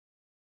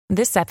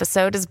This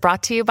episode is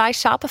brought to you by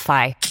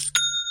Shopify.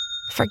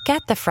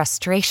 Forget the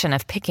frustration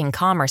of picking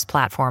commerce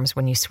platforms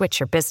when you switch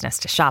your business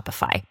to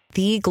Shopify,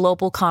 the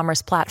global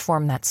commerce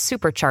platform that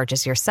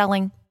supercharges your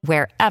selling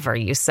wherever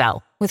you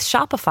sell. With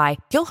Shopify,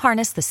 you'll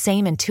harness the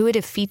same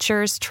intuitive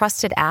features,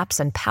 trusted apps,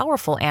 and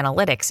powerful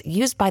analytics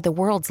used by the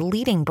world's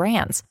leading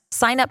brands.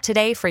 Sign up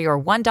today for your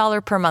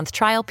 $1 per month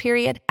trial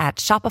period at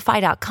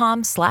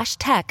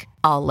shopify.com/tech,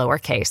 all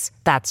lowercase.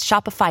 That's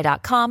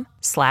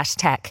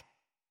shopify.com/tech.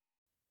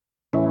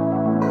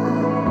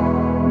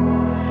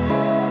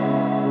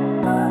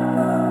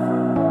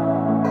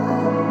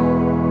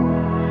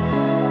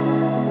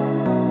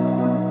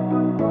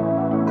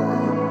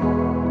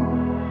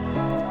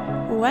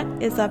 What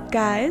is up,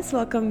 guys?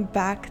 Welcome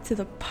back to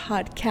the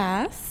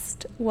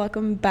podcast.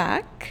 Welcome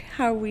back.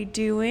 How are we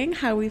doing?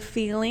 How are we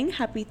feeling?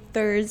 Happy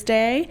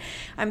Thursday.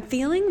 I'm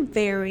feeling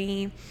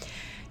very,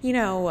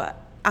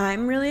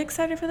 I'm really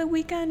excited for the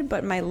weekend,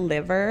 but my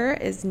liver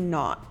is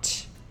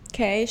not.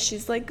 Okay,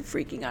 she's like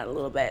freaking out a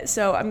little bit.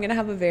 So I'm gonna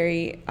have a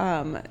very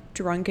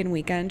drunken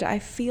weekend. I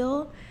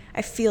feel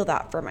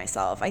that for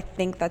myself. I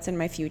think that's in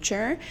my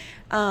future.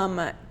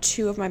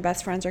 Two of my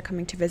best friends are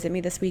coming to visit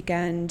me this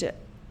weekend.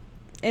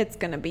 It's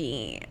gonna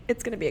be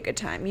a good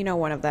time. You know,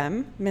 one of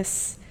them,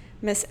 Miss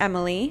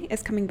Emily,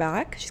 is coming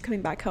back. She's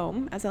coming back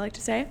home, as I like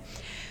to say.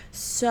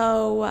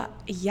 So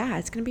yeah,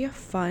 it's gonna be a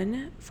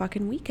fun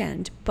fucking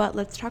weekend. But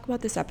let's talk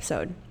about this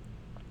episode.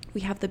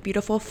 We have the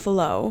beautiful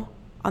Flo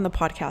on the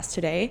podcast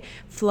today.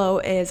 Flo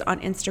is on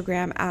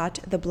Instagram at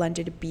The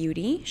Blended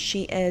Beauty.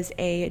 She is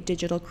a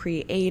digital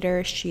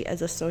creator. She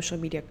is a social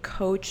media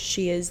coach.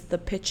 She is the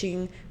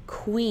pitching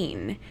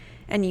queen.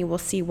 And you will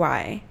see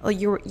why.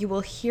 You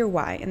will hear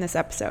why in this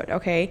episode,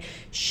 okay?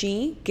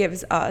 She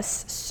gives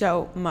us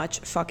so much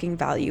fucking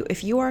value.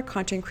 If you are a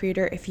content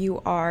creator, if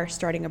you are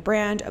starting a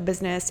brand, a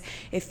business,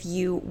 if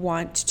you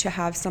want to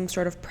have some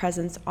sort of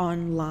presence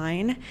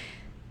online,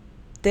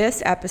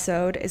 this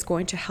episode is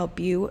going to help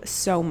you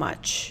so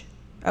much,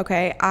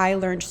 okay? I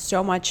learned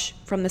so much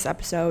from this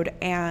episode,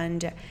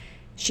 and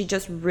she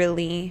just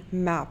really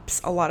maps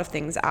a lot of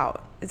things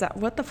out.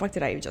 What the fuck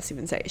did I just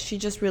even say? She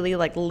just really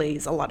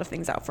lays a lot of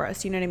things out for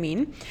us. You know what I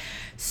mean?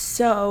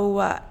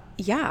 So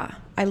yeah,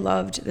 I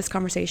loved this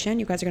conversation.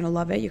 You guys are going to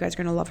love it. You guys are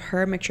going to love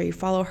her. Make sure you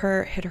follow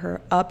her, hit her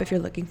up if you're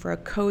looking for a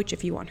coach,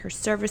 if you want her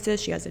services.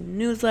 She has a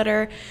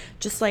newsletter,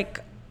 just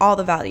all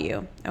the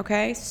value.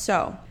 Okay.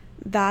 So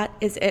that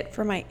is it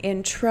for my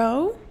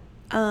intro.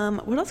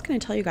 What else can I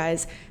tell you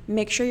guys?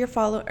 Make sure you're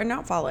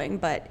not following,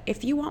 but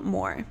if you want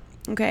more,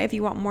 okay, if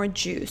you want more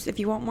juice, if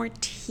you want more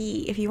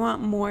tea, if you're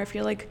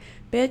like,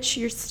 bitch,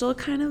 you're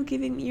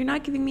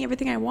not giving me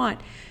everything I want.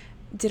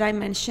 Did I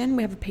mention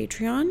we have a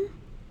Patreon?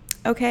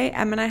 Okay,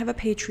 Em and I have a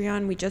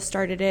Patreon. We just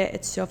started it.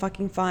 It's so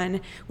fucking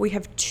fun. We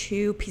have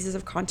 2 pieces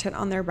of content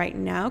on there right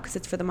now because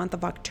it's for the month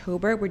of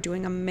October. We're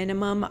doing a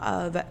minimum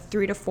of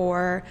 3 to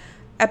 4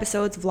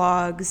 episodes,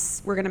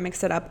 vlogs. We're going to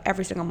mix it up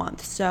every single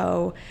month.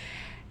 So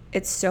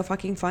it's so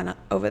fucking fun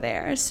over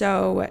there.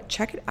 So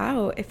check it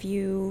out if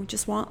you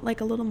just want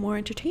a little more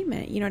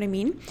entertainment. You know what I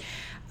mean?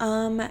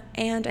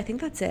 And I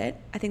think that's it.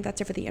 I think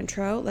that's it for the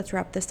intro. Let's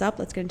wrap this up.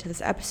 Let's get into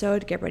this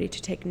episode. Get ready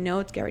to take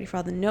notes. Get ready for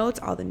all the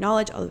notes, all the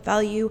knowledge, all the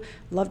value.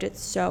 Loved it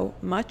so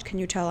much. Can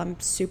you tell I'm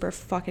super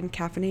fucking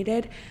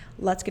caffeinated?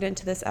 Let's get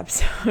into this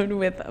episode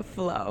with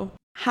Flo.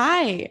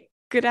 Hi.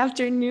 Good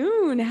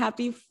afternoon.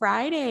 Happy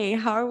Friday.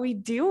 How are we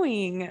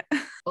doing?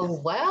 Oh,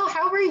 well,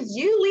 how are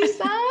you,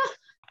 Lisa?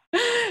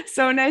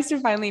 So nice to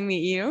finally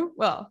meet you.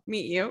 Well,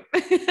 meet you.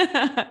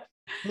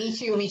 Me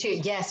too.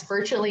 Yes,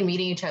 virtually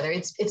meeting each other.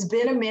 It's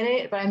been a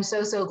minute, but I'm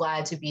so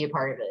glad to be a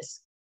part of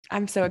this.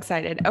 I'm so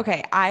excited.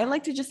 Okay, I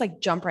like to just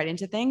jump right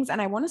into things,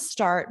 and I want to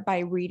start by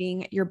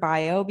reading your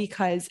bio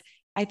because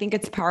I think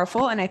it's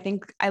powerful, and I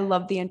think I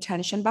love the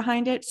intention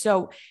behind it.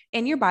 So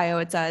in your bio,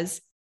 it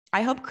says,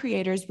 "I help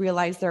creators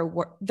realize their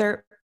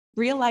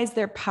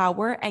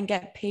power and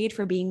get paid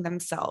for being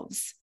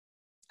themselves."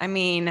 I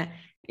mean,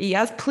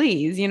 yes,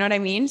 please. You know what I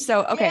mean?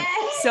 So, okay. Yes.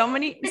 So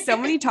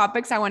many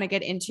topics I want to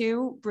get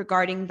into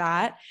regarding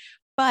that,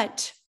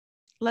 but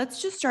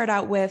let's just start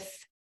out with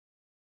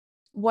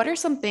what are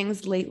some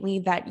things lately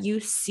that you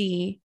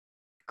see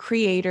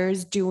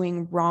creators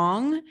doing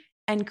wrong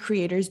and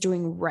creators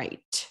doing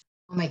right?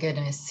 Oh my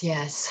goodness.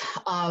 Yes.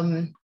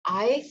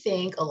 I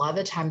think a lot of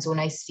the times when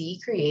I see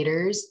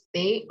creators,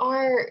 they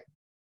are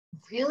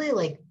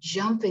really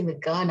jumping the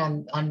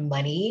gun on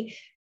money.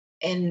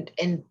 And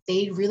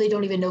they really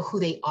don't even know who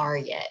they are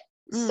yet.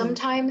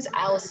 Sometimes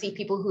I'll see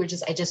people who are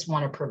I just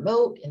want to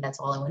promote, and that's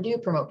all I want to do,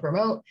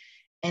 promote.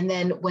 And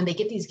then when they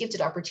get these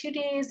gifted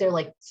opportunities, they're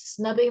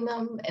snubbing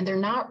them, and they're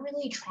not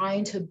really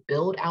trying to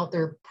build out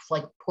their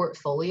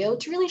portfolio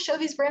to really show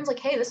these brands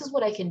hey, this is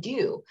what I can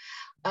do.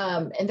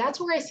 And that's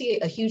where I see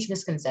a huge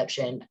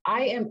misconception.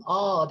 I am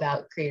all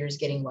about creators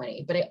getting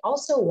money, but I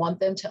also want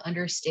them to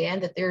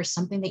understand that there is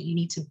something that you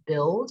need to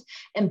build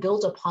and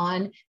build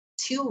upon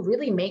to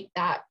really make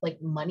that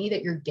money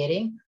that you're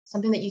getting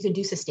something that you can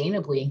do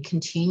sustainably and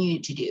continue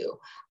to do.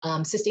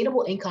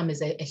 Sustainable income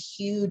is a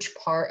huge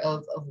part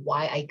of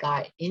why I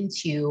got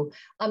into,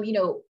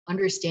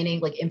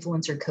 understanding like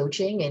influencer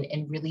coaching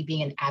and really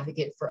being an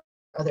advocate for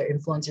other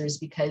influencers,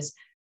 because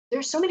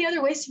there's so many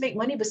other ways to make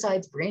money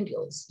besides brand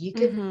deals. You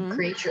can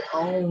create your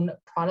own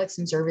products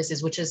and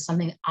services, which is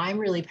something I'm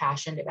really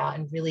passionate about,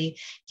 and really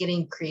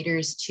getting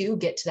creators to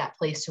get to that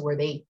place to where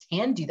they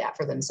can do that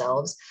for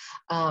themselves.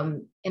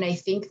 And I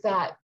think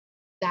that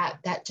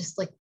just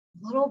like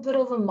a little bit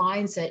of a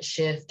mindset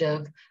shift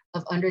of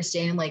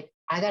understanding, like,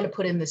 I got to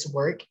put in this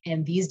work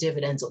and these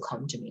dividends will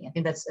come to me. I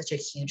think that's such a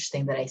huge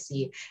thing that I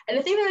see. And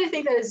the thing that I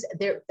think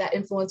that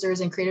influencers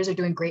and creators are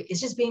doing great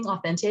is just being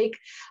authentic.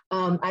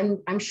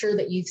 I'm sure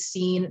that you've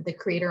seen the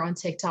creator on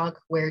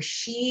TikTok where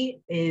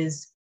she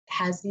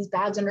has these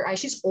bags under her eyes.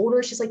 She's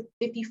older. She's like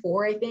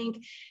 54, I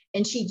think.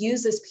 And she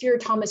used this Pure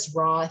Thomas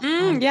Roth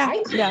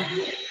eye cream.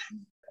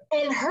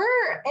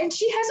 And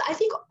she has, I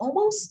think,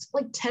 almost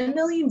like 10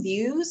 million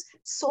views,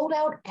 sold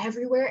out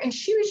everywhere. And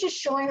she was just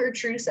showing her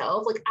true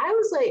self. Like, I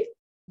was like,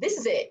 this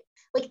is it.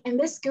 Like, and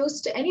this goes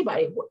to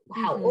anybody,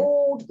 how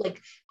old,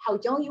 like how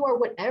young you are,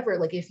 whatever.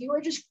 Like, if you are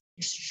just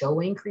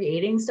showing,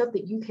 creating stuff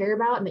that you care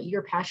about and that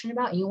you're passionate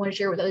about and you want to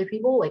share with other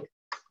people, like,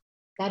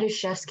 that is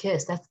chef's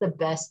kiss. That's the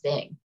best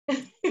thing.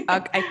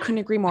 I couldn't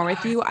agree more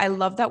with you. I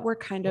love that we're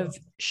kind of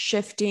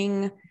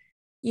shifting,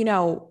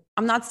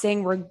 I'm not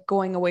saying we're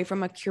going away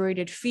from a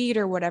curated feed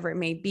or whatever it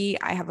may be.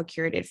 I have a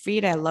curated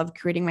feed. I love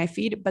curating my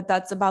feed, but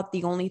that's about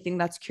the only thing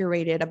that's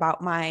curated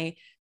about my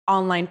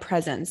online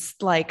presence.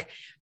 Like,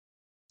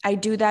 I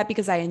do that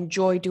because I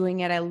enjoy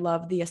doing it. I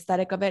love the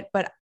aesthetic of it.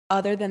 But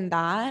other than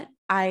that,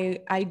 I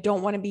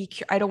don't want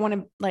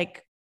to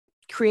like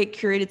create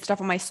curated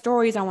stuff on my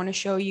stories. I want to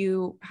show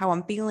you how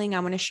I'm feeling. I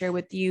want to share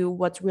with you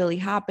what's really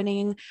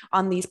happening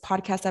on these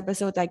podcast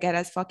episodes. I get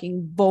as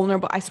fucking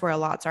vulnerable. I swear a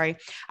lot. Sorry.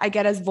 I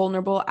get as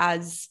vulnerable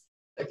as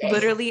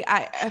literally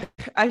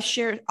I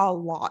share a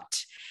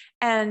lot.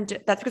 And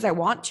that's because I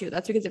want to.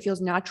 That's because it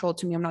feels natural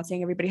to me. I'm not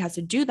saying everybody has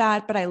to do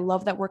that, but I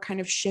love that we're kind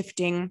of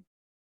shifting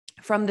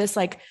from this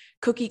like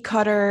cookie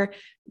cutter,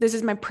 this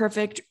is my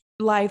perfect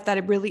life, that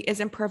it really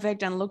isn't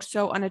perfect and looks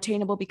so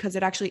unattainable because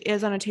it actually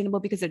is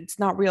unattainable because it's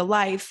not real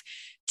life,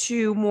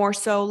 to more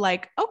so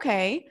like,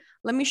 okay,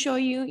 let me show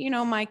you,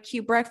 my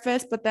cute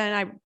breakfast, but then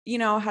I,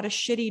 had a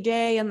shitty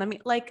day, and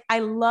I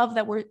love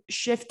that we're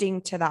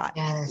shifting to that,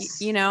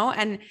 yes.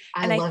 and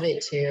I love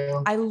it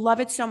too. I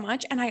love it so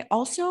much. And I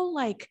also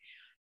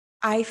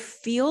I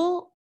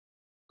feel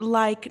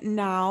like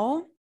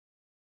now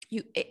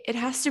it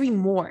has to be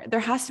more. There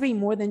has to be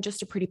more than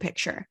just a pretty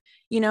picture.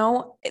 You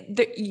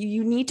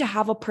need to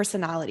have a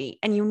personality,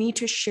 and you need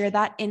to share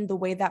that in the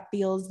way that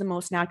feels the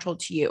most natural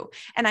to you.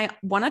 And I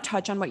want to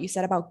touch on what you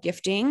said about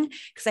gifting,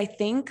 because I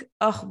think,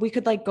 we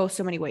could go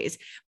so many ways,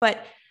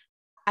 but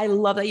I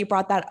love that you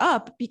brought that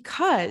up,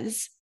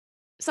 because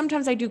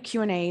sometimes I do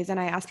Q&As and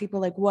I ask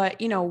people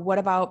what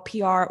about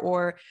PR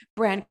or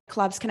brand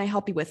collabs can I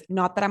help you with?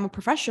 Not that I'm a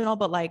professional,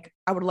 but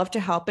I would love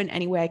to help in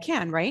any way I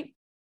can. Right.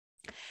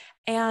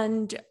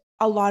 And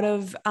a lot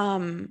of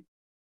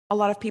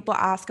people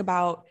ask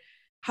about,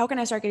 how can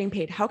I start getting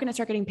paid? How can I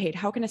start getting paid?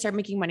 How can I start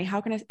making money?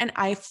 And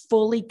I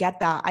fully get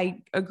that.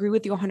 I agree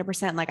with you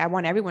 100%. I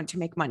want everyone to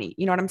make money.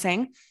 You know what I'm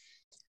saying?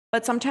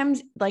 But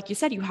sometimes, like you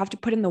said, you have to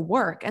put in the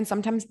work. And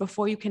sometimes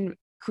before you can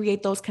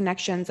create those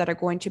connections that are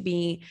going to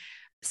be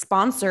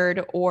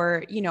sponsored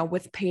or,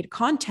 with paid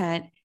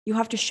content, you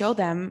have to show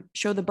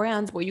the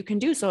brands what you can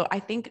do. So I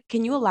think,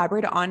 can you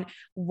elaborate on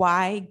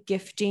why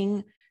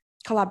gifting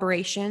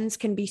collaborations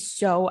can be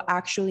so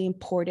actually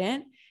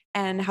important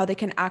and how they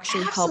can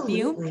actually help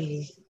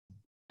you?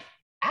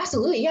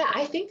 Absolutely. Yeah.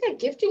 I think that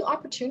gifting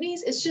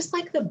opportunities is just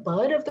like the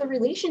bud of the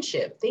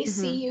relationship. They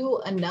see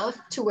you enough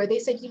to where they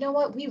say, you know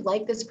what, we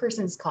like this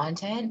person's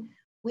content.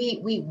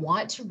 We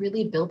want to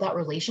really build that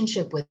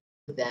relationship with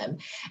them.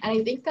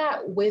 And I think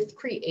that with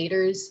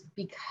creators,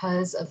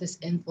 because of this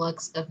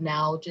influx of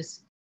now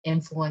just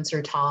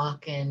influencer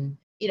talk and,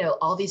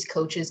 all these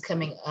coaches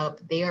coming up,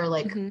 they are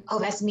like, oh,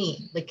 that's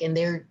me. And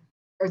there's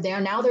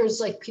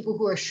people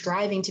who are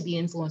striving to be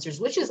influencers,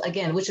 which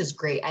is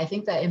great. I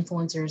think that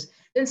the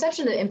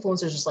inception of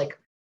influencers is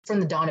from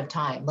the dawn of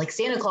time.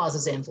 Santa Claus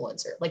is an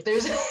influencer.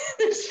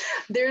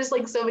 There's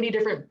so many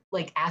different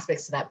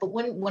aspects to that. But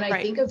when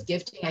I think of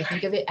gifting, I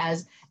think of it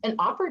as an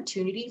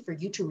opportunity for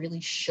you to really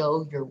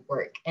show your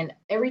work. And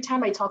every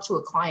time I talk to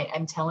a client,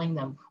 I'm telling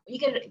them, when you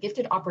get a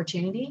gifted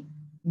opportunity,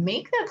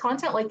 make that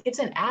content like it's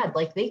an ad,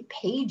 like they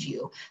paid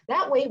you.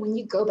 That way, when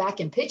you go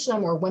back and pitch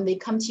them, or when they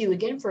come to you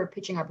again for a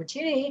pitching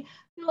opportunity,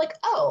 you're like,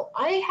 oh,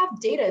 I have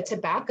data to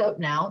back up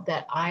now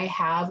that I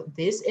have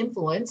this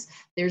influence.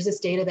 There's this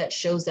data that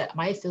shows that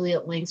my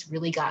affiliate links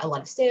really got a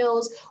lot of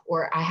sales,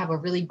 or I have a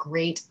really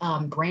great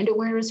brand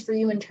awareness for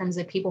you in terms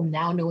of people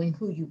now knowing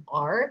who you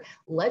are.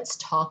 Let's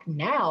talk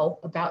now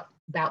about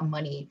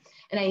money.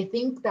 And I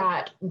think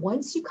that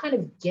once you kind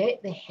of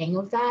get the hang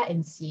of that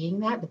and seeing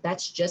that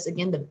that's just,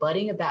 again, the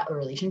budding of that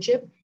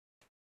relationship,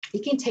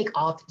 it can take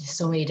off to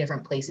so many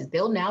different places.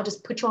 They'll now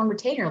just put you on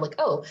retainer, like,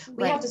 oh,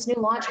 we have this new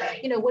launch.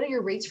 What are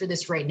your rates for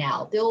this right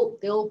now?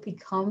 They'll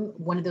become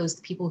one of those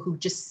people who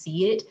just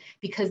see it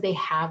because they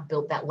have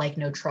built that like,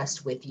 no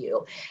trust with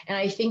you. And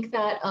I think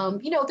that,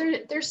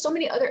 there's so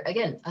many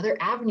other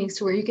avenues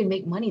to where you can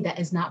make money that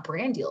is not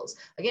brand deals.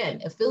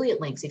 Again,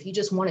 affiliate links. If you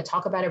just want to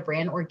talk about a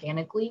brand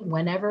organically,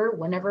 whenever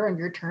on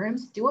your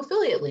terms, do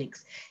affiliate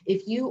links.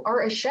 If you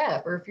are a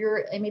chef, or if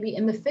you're maybe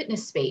in the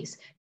fitness space,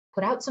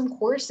 put out some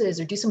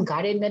courses or do some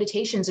guided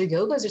meditations or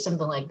yogas or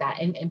something like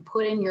that, and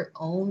put in your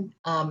own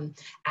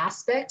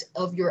aspect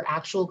of your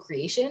actual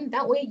creation.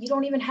 That way you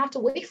don't even have to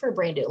wait for a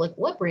brand deal. Like,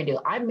 what brand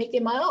deal? I'm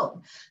making my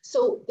own.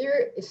 So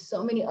there is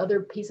so many other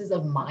pieces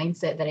of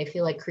mindset that I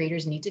feel like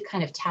creators need to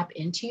kind of tap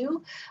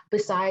into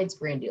besides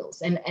brand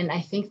deals. And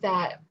I think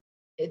that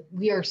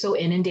we are so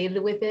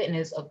inundated with it, and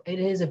it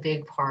is a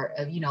big part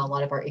of, a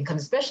lot of our income,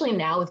 especially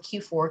now with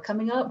Q4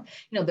 coming up,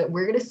 that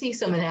we're going to see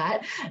some of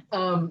that.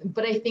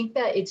 But I think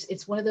that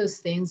it's one of those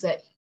things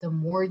that the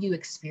more you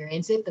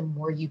experience it, the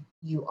more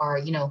you are,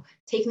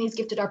 taking these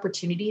gifted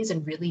opportunities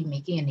and really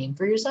making a name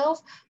for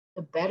yourself,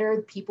 the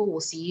better people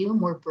will see you.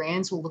 More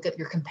brands will look at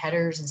your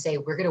competitors and say,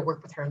 we're going to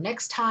work with her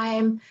next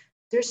time.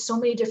 There's so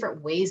many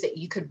different ways that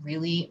you could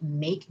really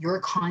make your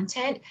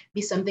content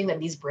be something that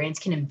these brands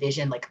can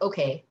envision. Like,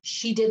 okay,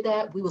 she did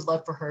that. We would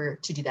love for her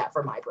to do that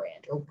for my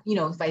brand, or,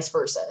 vice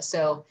versa.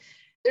 So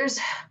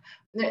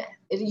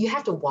you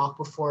have to walk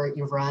before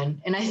you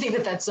run. And I think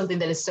that that's something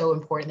that is so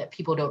important that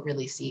people don't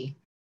really see.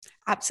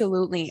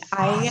 Absolutely.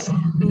 I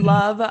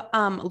love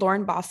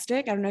Lauren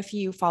Bostic. I don't know if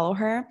you follow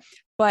her,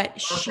 but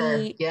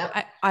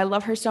I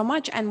love her so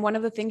much. And one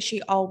of the things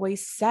she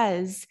always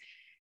says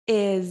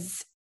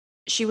is,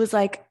 she was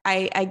like,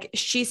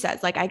 she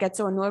says, like, I get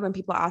so annoyed when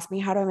people ask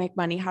me, how do I make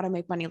money? How to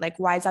make money? Like,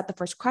 why is that the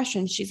first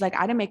question? She's like,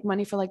 I didn't make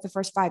money for like the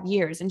first 5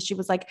 years. And she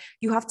was like,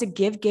 you have to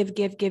give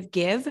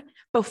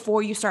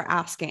before you start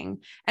asking.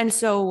 And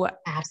so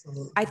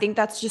absolutely, I think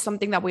that's just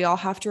something that we all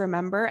have to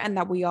remember, and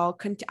that we all,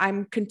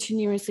 I'm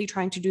continuously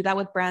trying to do that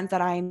with brands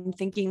that I'm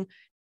thinking,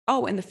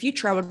 oh, in the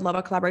future, I would love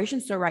a collaboration.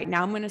 So right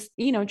now I'm going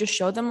to, just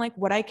show them like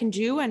what I can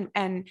do,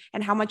 and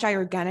how much I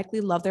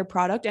organically love their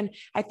product. And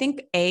I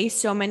think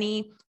so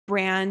many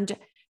brand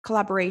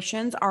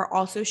collaborations are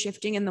also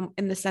shifting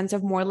in the sense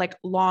of more like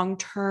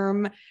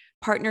long-term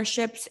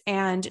partnerships,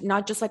 and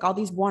not just like all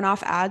these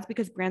one-off ads,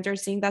 because brands are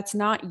seeing that's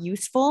not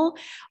useful.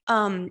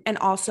 And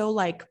also,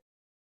 like,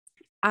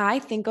 I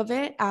think of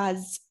it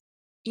as,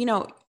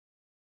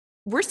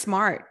 we're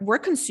smart, we're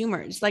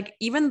consumers. Like,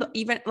 even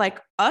like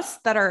us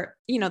that are,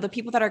 the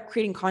people that are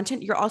creating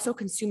content, you're also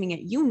consuming it.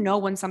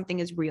 When something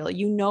is real,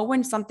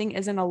 when something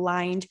is an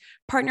aligned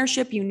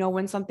partnership,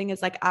 when something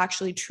is like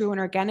actually true and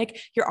organic.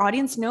 Your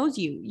audience knows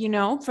you,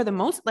 for the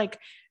most, like,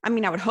 I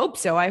mean, I would hope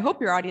so. I hope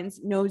your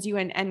audience knows you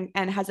and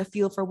has a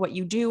feel for what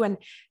you do. And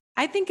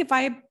I think if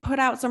I put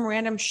out some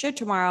random shit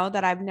tomorrow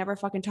that I've never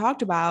fucking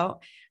talked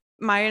about,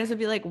 my audience would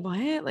be like,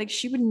 what? Like,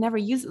 she would never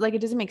use it. Like, it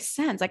doesn't make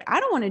sense. Like,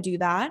 I don't want to do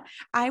that.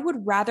 I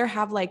would rather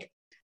have like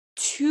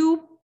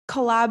 2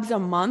 collabs a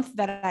month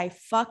that I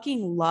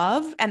fucking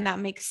love and that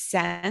makes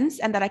sense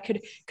and that I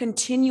could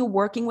continue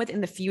working with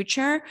in the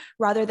future,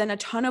 rather than a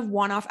ton of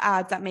one-off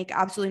ads that make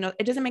absolutely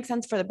it doesn't make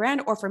sense for the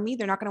brand, or for me,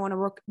 they're not going to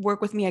want to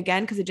work with me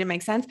again because it didn't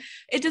make sense.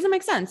 It doesn't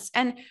make sense.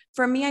 And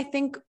for me, I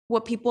think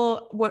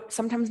what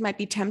sometimes might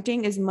be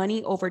tempting is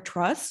money over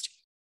trust.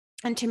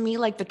 And to me,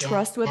 like, the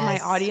trust with my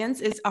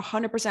audience is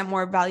 100%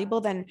 more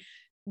valuable than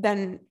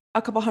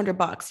a couple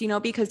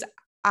 $100, because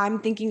I'm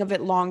thinking of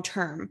it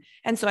long-term.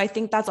 And so I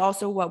think that's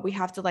also what we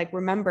have to like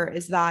remember,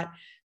 is that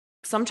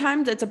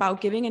sometimes it's about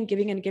giving and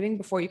giving and giving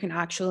before you can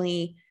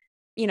actually,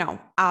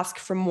 ask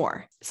for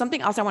more.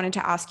 Something else I wanted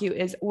to ask you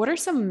is, what are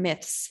some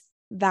myths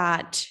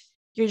that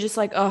you're just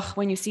like, oh,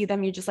 when you see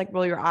them, you just like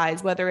roll your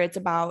eyes, whether it's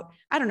about,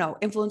 I don't know,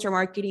 influencer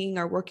marketing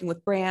or working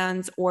with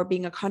brands or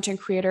being a content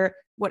creator,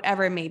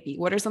 whatever it may be.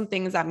 What are some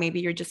things that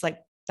maybe you're just like,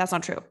 that's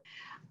not true?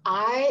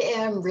 I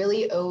am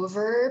really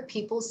over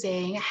people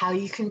saying how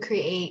you can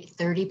create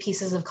 30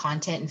 pieces of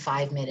content in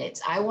 5 minutes.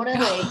 I want to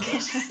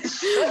like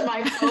shut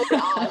my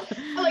phone off.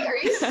 I'm like, are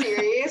you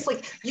serious?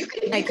 Like, you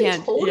could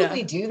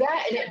totally do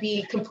that and it'd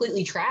be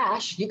completely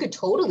trash. You could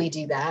totally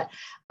do that.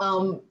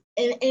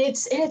 And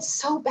it's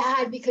so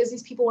bad because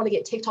these people want to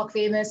get TikTok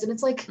famous, and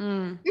it's like,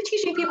 you're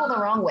teaching people the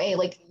wrong way.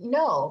 Like,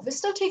 no, this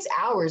stuff takes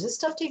hours. This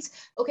stuff takes,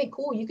 okay,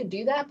 cool, you could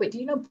do that, but do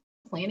you know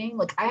planning?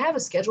 Like, I have a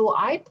schedule,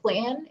 I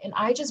plan, and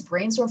I just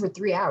brainstorm for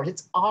 3 hours.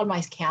 It's on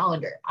my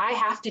calendar. I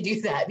have to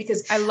do that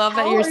because I love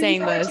that you're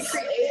saying this.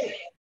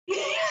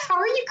 How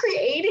are you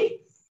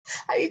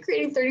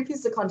creating 30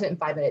 pieces of content in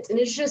 5 minutes? And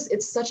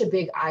it's such a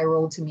big eye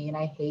roll to me, and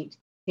I hate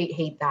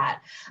hate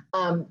that.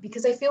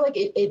 Because I feel like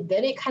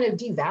then it kind of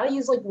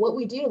devalues like what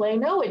we do. Like,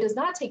 no, it does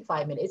not take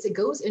 5 minutes. It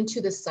goes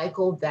into the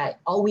cycle that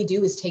all we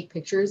do is take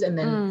pictures and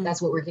then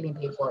that's what we're getting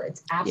paid for.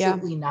 It's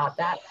absolutely not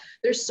that.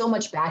 There's so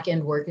much back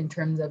end work in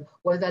terms of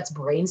whether that's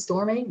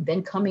brainstorming,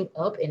 then coming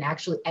up and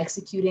actually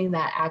executing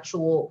that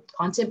actual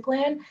content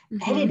plan,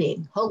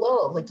 editing.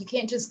 Hello, like you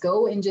can't just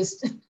go and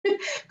just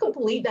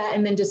complete that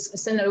and then just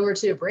send it over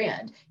to a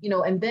brand,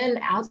 and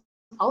then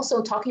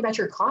also talking about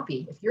your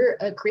copy. If you're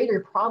a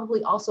creator,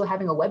 probably also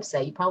having a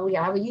website, you probably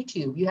have a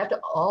YouTube. You have to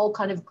all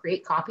kind of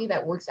create copy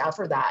that works out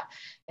for that.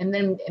 And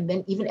then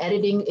even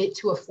editing it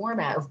to a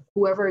format of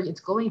whoever it's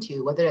going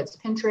to, whether it's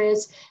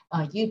Pinterest,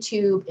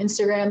 YouTube,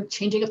 Instagram,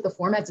 changing up the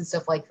formats and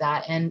stuff like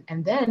that. And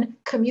then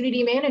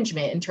community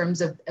management in terms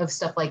of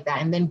stuff like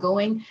that. And then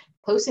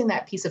posting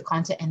that piece of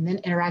content and then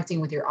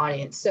interacting with your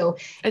audience. So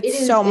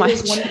it's one of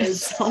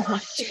those,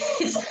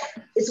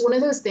 it's one of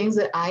those things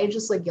that I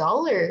just like,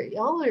 y'all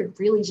are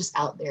really just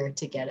out there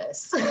to get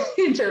us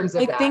in terms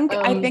of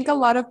I think a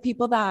lot of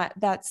people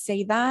that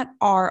say that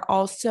are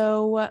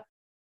also,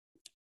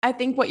 I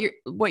think what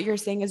you're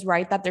saying is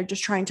right, that they're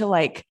just trying to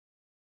like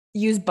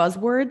use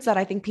buzzwords that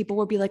I think people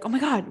will be like, oh my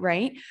God,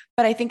 right?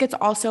 But I think it's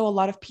also a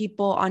lot of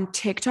people on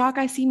TikTok.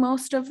 I see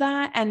most of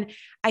that. And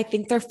I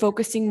think they're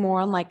focusing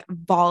more on like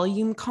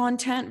volume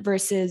content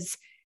versus,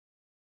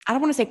 I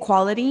don't want to say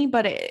quality,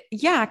 but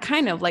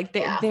kind of like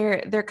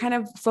they're kind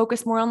of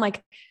focused more on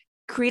like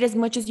create as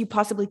much as you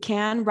possibly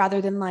can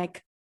rather than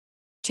like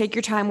take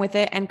your time with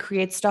it and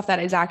create stuff that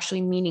is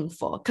actually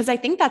meaningful. Cause I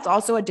think that's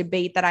also a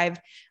debate that I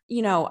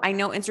know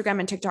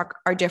Instagram and TikTok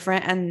are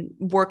different and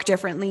work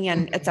differently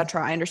and et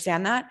cetera. I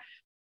understand that.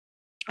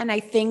 And I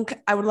think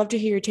I would love to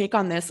hear your take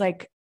on this.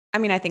 Like, I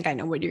mean, I think I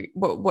know what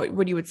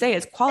you would say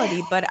is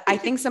quality, but I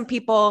think some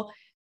people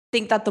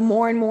think that the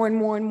more and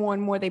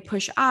more they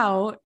push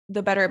out,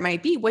 the better it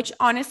might be, which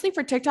honestly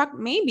for TikTok,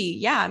 maybe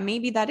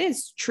that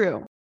is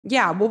true.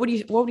 Yeah. What would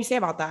you say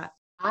about that?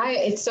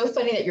 It's so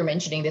funny that you're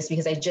mentioning this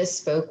because I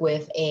just got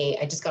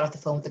off the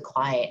phone with a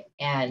client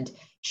and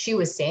she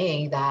was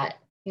saying that,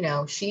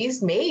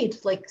 she's made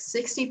like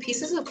 60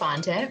 pieces of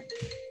content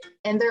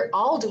and they're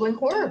all doing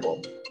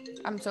horrible.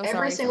 I'm so sorry.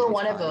 Every single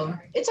one of them.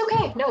 It's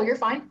okay. No, you're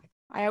fine.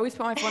 I always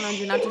put my phone on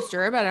do not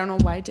disturb. I don't know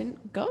why it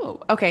didn't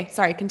go. Okay.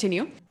 Sorry.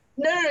 Continue.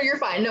 No, you're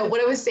fine. No,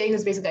 what I was saying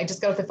is basically I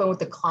just got off the phone with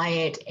the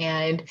client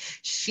and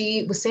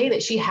she was saying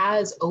that she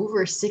has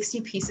over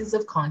 60 pieces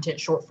of content,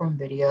 short form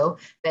video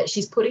that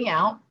she's putting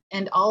out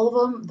and all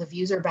of them, the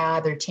views are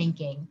bad, they're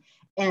tanking.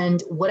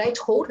 And what I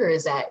told her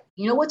is that,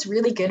 what's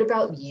really good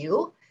about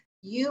you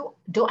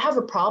don't have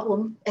a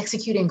problem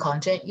executing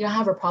content. You don't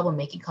have a problem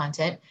making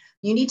content.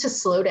 You need to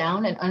slow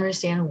down and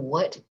understand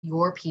what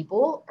your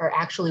people are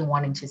actually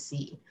wanting to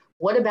see.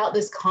 What about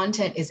this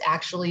content is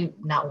actually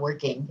not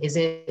working? Is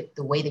it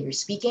the way that you're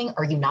speaking?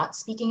 Are you not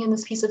speaking in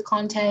this piece of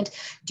content?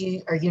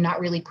 Are you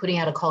not really putting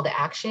out a call to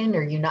action?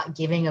 Are you not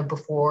giving a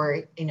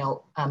before,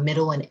 a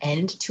middle and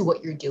end to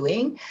what you're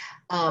doing?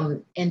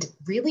 And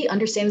really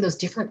understanding those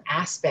different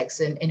aspects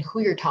and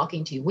who you're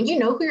talking to. When you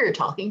know who you're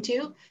talking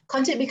to,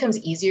 content becomes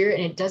easier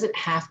and it doesn't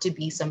have to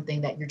be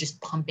something that you're just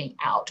pumping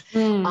out.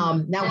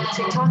 Now with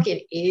TikTok,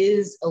 it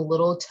is a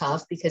little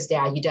tough because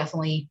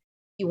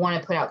you want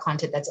to put out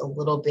content that's a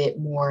little bit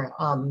more,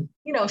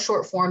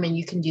 short form, and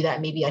you can do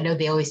that. Maybe I know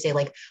they always say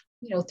 3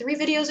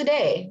 videos a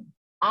day.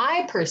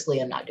 I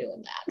personally am not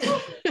doing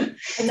that.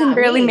 I can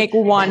barely make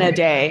one a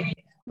day.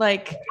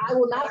 Like I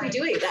will not be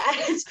doing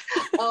that.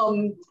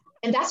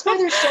 And that's why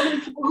there's so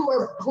many people who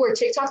are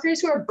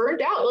TikTokers who are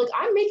burned out. Like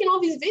I'm making all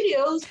these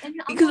videos. And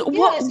because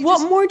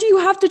what more do you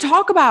have to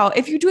talk about?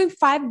 If you're doing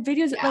 5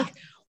 videos, like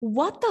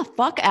what the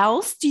fuck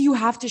else do you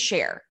have to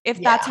share?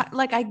 If that's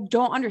like, I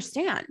don't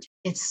understand.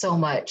 It's so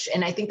much.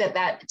 And I think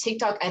that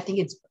TikTok, I think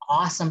it's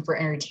awesome for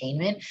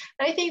entertainment.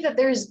 And I think that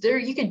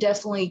you could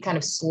definitely kind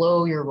of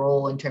slow your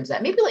roll in terms of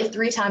that. Maybe like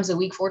 3 times a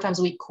week, 4 times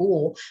a week,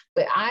 cool.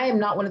 But I am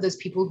not one of those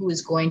people who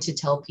is going to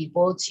tell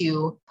people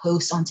to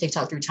post on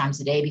TikTok 3 times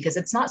a day because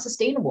it's not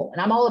sustainable.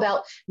 And I'm all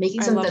about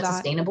making something that's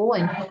sustainable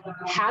and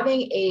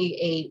having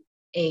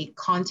a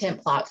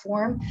content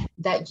platform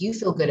that you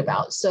feel good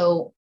about.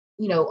 So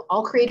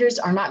all creators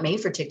are not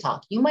made for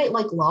TikTok. You might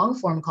like long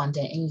form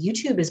content and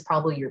YouTube is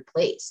probably your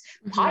place.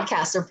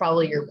 Podcasts are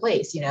probably your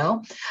place,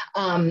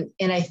 and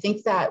I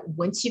think that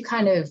once you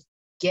kind of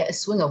get a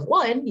swing of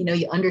one,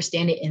 you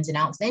understand it ins and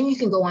outs, then you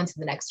can go on to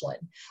the next one.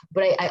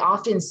 But I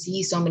often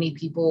see so many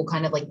people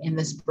kind of like in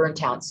this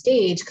burnt out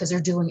stage because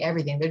they're doing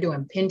everything. They're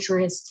doing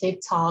Pinterest,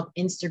 TikTok,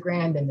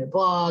 Instagram, then their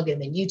blog, and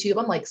then YouTube.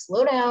 I'm like,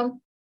 slow down.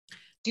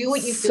 Do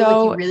what you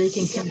feel like you really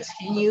can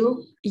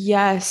continue.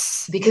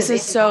 Yes. Because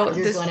it's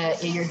gonna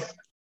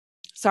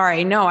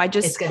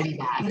be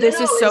bad. This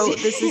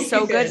is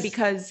so good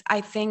because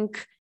I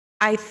think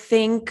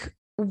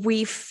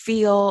we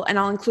feel, and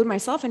I'll include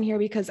myself in here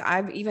because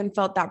I've even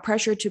felt that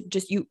pressure to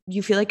just,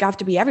 you feel like you have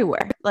to be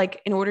everywhere.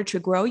 Like in order to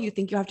grow, you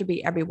think you have to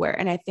be everywhere.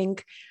 And I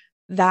think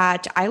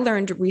that I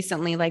learned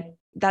recently, like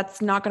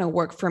that's not going to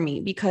work for me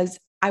because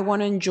I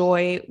want to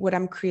enjoy what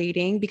I'm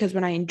creating because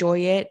when I enjoy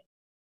it,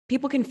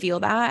 people can feel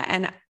that,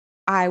 and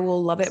I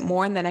will love it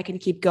more, and then I can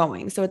keep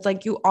going. So it's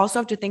like, you also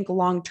have to think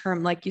long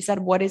term. Like you said,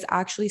 what is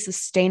actually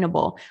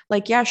sustainable?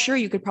 Like, yeah, sure,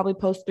 you could probably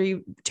post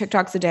 3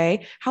 TikToks a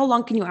day. How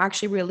long can you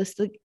actually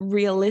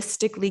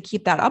realistically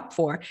keep that up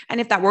for? And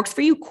if that works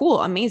for you,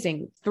 cool,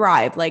 amazing,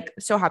 thrive, like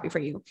so happy for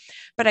you.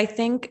 But I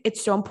think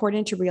it's so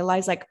important to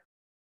realize, like,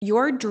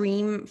 your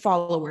dream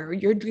follower,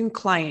 your dream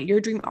client,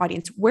 your dream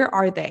audience, where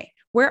are they?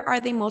 Where are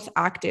they most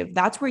active?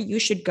 That's where you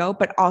should go,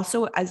 but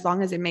also as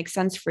long as it makes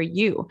sense for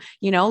you.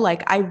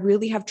 Like, I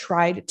really have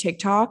tried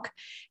TikTok,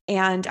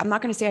 and I'm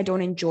not going to say I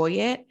don't enjoy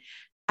it.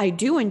 I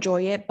do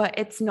enjoy it, but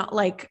it's not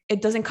like,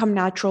 it doesn't come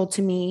natural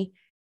to me.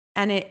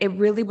 And it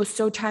really was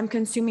so time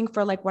consuming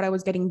for like what I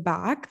was getting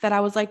back, that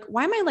I was like,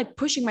 why am I like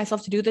pushing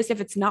myself to do this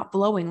if it's not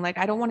flowing? Like,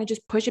 I don't want to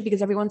just push it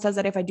because everyone says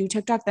that if I do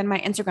TikTok, then my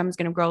Instagram is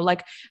going to grow.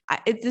 Like,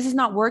 this is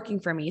not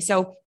working for me.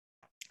 So,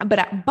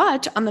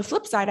 but on the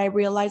flip side, I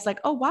realized,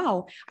 like, oh,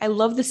 wow, I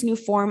love this new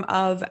form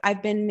of,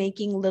 I've been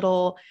making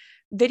little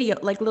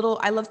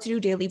I love to do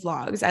daily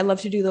vlogs. I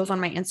love to do those on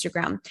my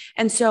Instagram.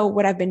 And so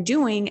what I've been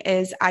doing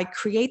is I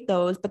create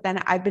those, but then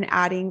I've been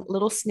adding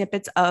little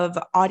snippets of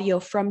audio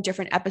from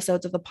different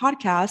episodes of the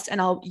podcast. And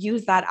I'll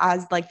use that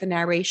as like the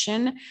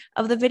narration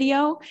of the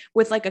video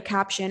with like a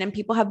caption. And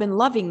people have been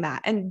loving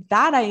that. And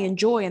that I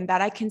enjoy, and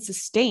that I can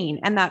sustain.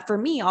 And that for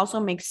me also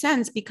makes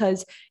sense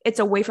because it's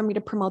a way for me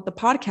to promote the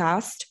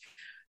podcast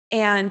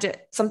and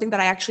something that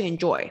I actually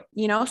enjoy.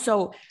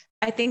 So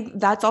I think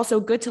that's also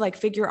good to like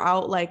figure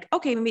out, like,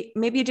 okay,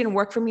 maybe it didn't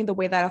work for me the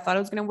way that I thought it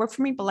was going to work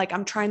for me, but like,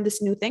 I'm trying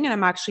this new thing and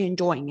I'm actually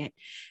enjoying it,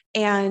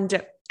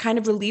 and kind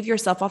of relieve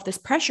yourself off this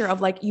pressure of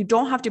like, you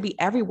don't have to be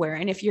everywhere.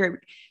 And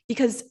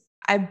because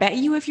I bet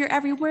you, if you're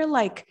everywhere,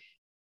 like,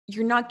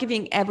 you're not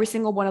giving every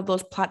single one of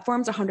those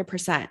platforms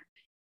 100%,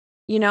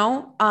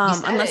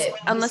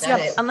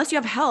 unless you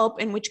have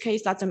help, in which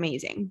case that's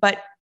amazing. But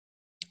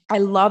I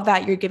love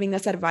that you're giving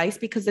this advice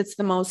because it's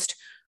the most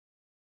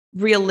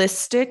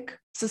realistic,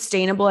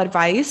 sustainable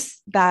advice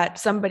that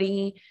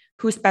somebody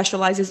who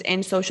specializes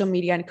in social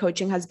media and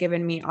coaching has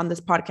given me on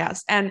this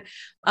podcast. And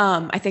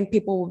I think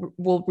people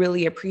will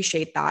really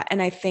appreciate that.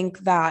 And I think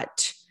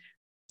that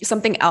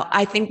something else,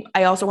 I think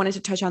I also wanted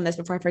to touch on this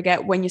before I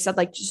forget, when you said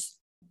like just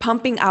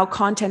pumping out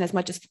content as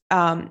much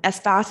as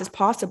fast as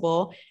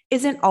possible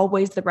isn't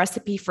always the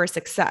recipe for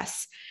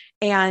success.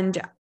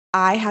 And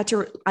I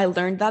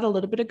learned that a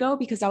little bit ago,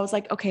 because I was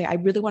like, okay, I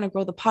really want to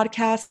grow the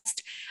podcast.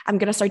 I'm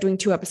going to start doing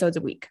 2 episodes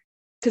a week.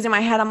 Because in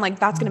my head, I'm like,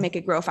 that's going to make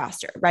it grow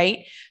faster.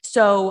 Right.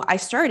 So I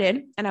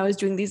started, and I was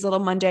doing these little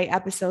Monday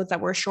episodes that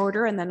were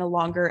shorter, and then a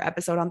longer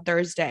episode on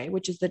Thursday,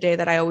 which is the day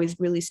that I always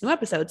release new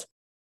episodes.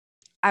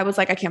 I was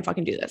like, I can't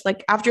fucking do this.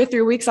 Like, after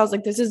 3 weeks, I was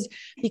like, this is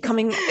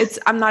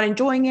I'm not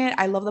enjoying it.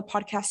 I love the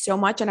podcast so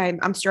much. And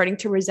I'm starting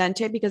to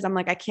resent it, because I'm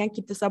like, I can't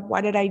keep this up.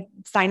 Why did I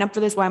sign up for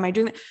this? Why am I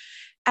doing it?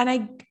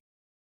 And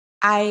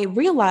I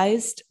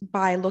realized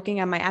by looking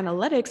at my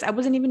analytics, I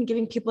wasn't even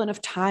giving people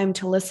enough time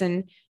to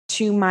listen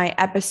to my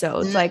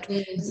episodes,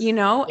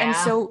 Yeah. And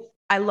so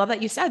I love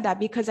that you said that,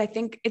 because I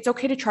think it's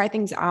okay to try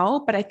things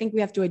out, but I think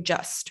we have to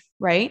adjust,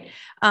 right?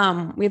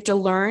 We have to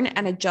learn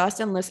and adjust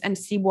and listen and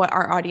see what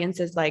our audience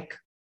is like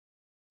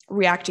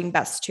reacting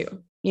best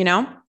to.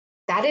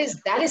 That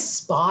is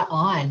spot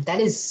on.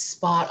 That is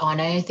spot on.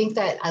 And I think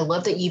that I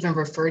love that you even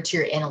referred to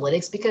your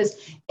analytics, because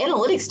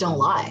analytics don't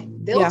lie.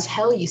 They'll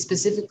tell you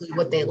specifically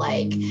what they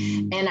like.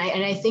 And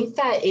I think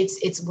that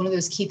it's one of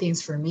those key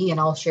things for me. And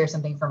I'll share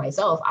something for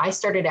myself. I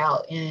started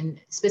out in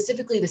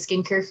specifically the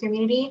skincare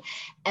community,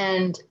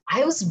 and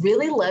I was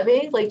really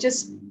loving like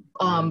just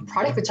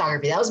product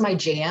photography. That was my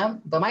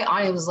jam. But my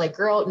audience was like,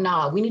 girl,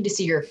 nah, we need to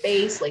see your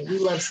face. Like, we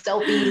love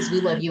selfies.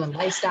 We love you and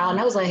lifestyle. And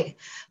I was like,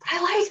 but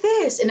I like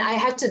this. And I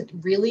had to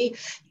really,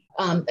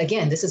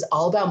 again, this is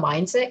all about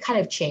mindset, kind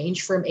of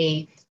change from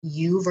a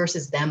you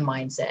versus them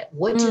mindset.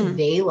 What do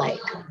they like?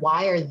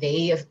 Why are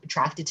they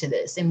attracted to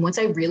this? And once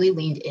I really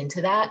leaned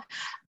into that,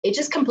 it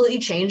just completely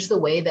changed the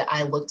way that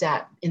I looked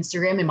at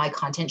Instagram and my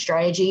content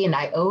strategy. And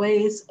I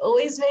always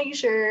make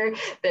sure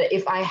that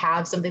if I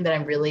have something that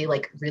I'm really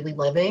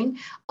loving,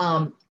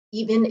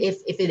 even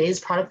if it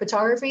is product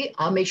photography,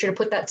 I'll make sure to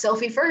put that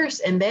selfie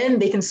first, and then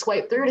they can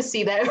swipe through to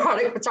see that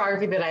product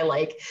photography that I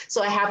like.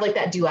 So I have like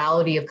that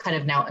duality of kind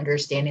of now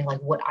understanding like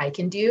what I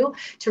can do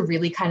to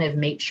really kind of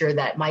make sure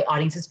that my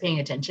audience is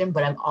paying attention,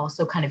 but I'm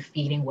also kind of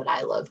feeding what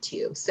I love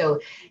too. So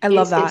I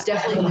love that. It's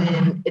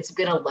definitely it's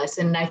been a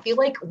lesson. And I feel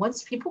like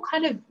once people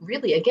kind of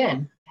really,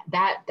 again,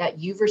 that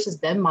you versus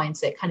them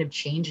mindset kind of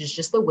changes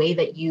just the way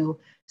that you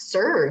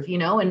serve,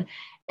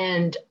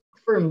 and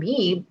for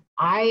me,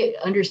 I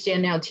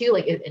understand now too,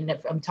 like, and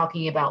if I'm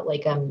talking about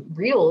like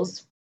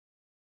reels,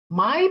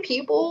 my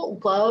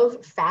people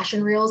love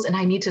fashion reels, and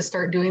I need to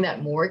start doing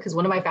that more, because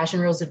one of my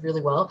fashion reels did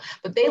really well,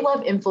 but they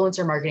love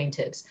influencer marketing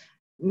tips.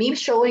 me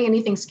showing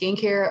anything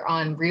skincare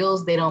on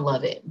reels, they don't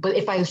love it. But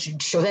if I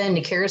should show that in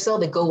the carousel,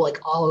 they go like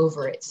all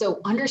over it.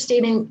 So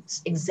understanding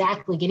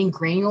exactly, getting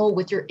granular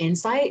with your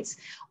insights,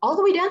 all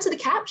the way down to the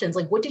captions.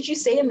 Like, what did you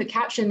say in the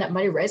caption that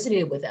might have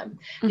resonated with them?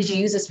 Did you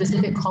use a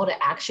specific call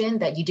to action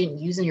that you didn't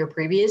use in your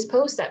previous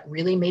post that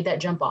really made that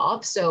jump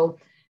off? So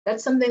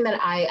that's something that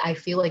I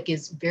feel like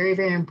is very,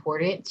 very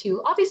important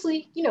to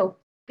obviously,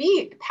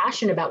 be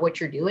passionate about what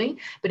you're doing.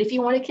 But if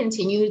you want to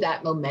continue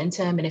that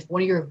momentum, and if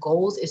one of your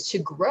goals is to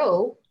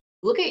grow,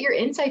 look at your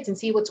insights and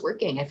see what's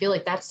working. I feel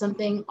like that's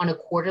something on a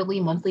quarterly,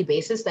 monthly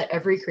basis that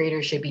every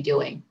creator should be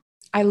doing.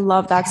 I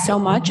love that so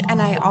much.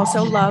 And I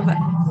also love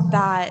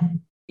that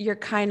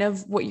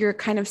what you're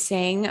kind of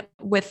saying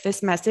with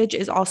this message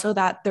is also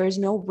that there's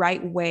no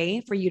right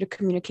way for you to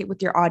communicate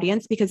with your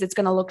audience, because it's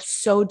going to look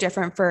so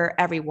different for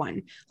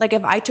everyone. Like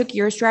if I took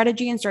your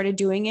strategy and started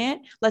doing it,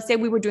 let's say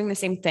we were doing the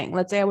same thing.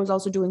 Let's say I was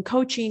also doing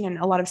coaching and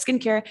a lot of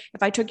skincare.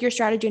 If I took your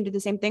strategy and did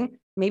the same thing,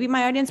 maybe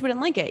my audience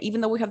wouldn't like it,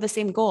 even though we have the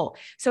same goal.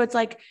 So it's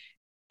like,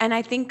 and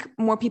I think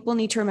more people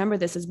need to remember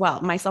this as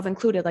well, myself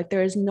included. Like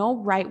there is no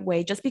right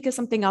way. Just because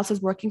something else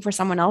is working for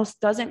someone else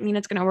doesn't mean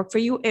it's going to work for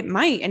you. It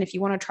might. And if you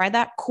want to try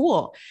that,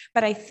 cool.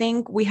 But I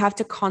think we have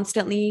to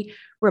constantly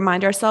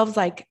remind ourselves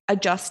like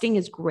adjusting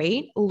is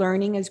great.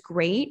 Learning is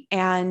great.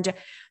 And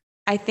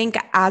I think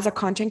as a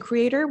content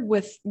creator,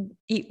 with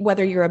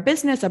whether you're a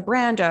business, a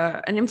brand,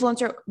 an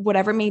influencer,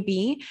 whatever it may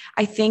be,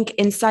 I think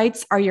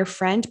insights are your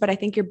friend, but I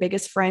think your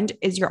biggest friend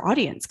is your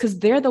audience, because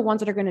they're the ones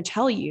that are going to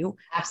tell you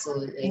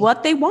absolutely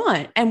what they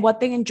want and what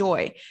they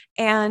enjoy.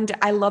 And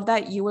I love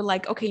that you were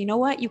like, okay, you know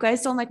what? You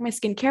guys don't like my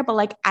skincare, but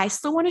like, I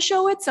still want to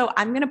show it. So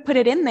I'm going to put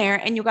it in there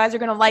and you guys are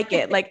going to like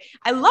it. Like,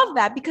 I love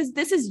that, because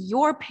this is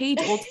your page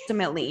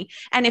ultimately.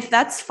 And if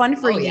that's fun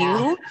for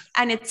you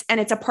and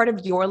it's a part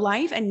of your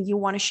life and you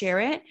want to share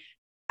it,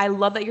 I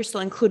love that you're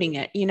still including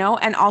it,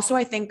 And also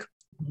I think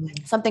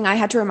something I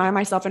had to remind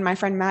myself, and my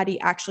friend Maddie,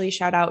 actually,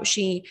 shout out,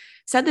 she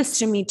said this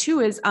to me too,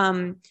 is,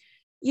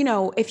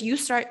 if you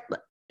start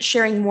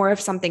sharing more of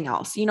something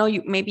else,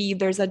 maybe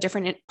there's a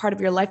different part of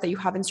your life that you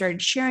haven't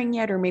started sharing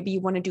yet, or maybe you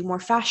want to do more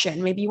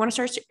fashion. Maybe you want to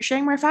start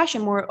sharing more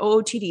fashion, more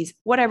OOTDs,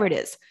 whatever it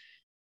is.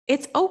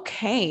 It's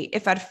okay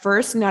if at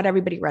first not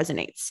everybody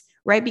resonates,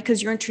 right?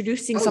 Because you're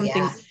introducing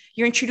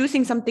you're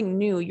introducing something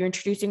new. You're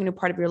introducing a new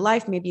part of your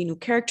life, maybe a new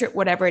character,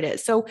 whatever it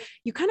is. So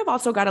you kind of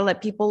also got to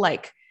let people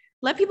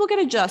get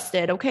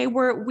adjusted. Okay.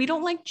 We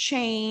don't like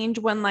change.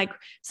 When like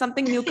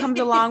something new comes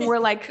along, we're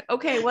like,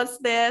 okay, what's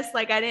this?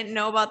 Like, I didn't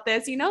know about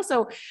this,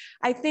 So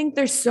I think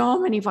there's so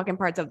many fucking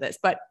parts of this,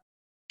 but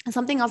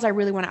something else I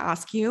really want to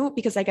ask you,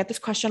 because I get this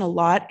question a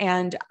lot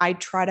and I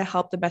try to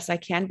help the best I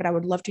can, but I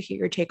would love to hear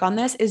your take on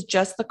this, is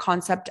just the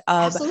concept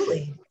of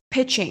absolutely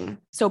pitching.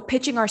 So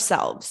pitching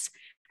ourselves.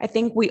 I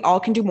think we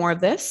all can do more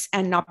of this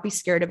and not be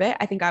scared of it.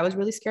 I think I was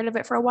really scared of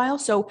it for a while.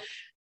 So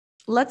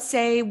let's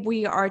say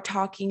we are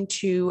talking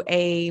to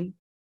a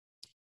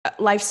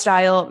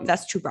lifestyle,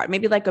 that's too broad,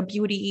 maybe like a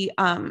beauty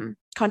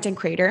content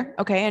creator.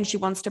 Okay. And she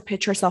wants to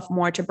pitch herself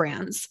more to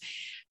brands.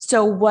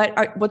 So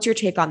what's your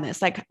take on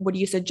this? Like, what do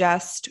you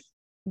suggest?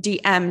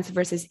 DMs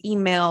versus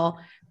email?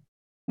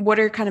 What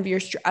are kind of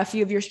a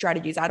few of your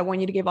strategies? I don't want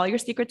you to give all your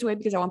secrets away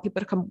because I want people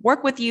to come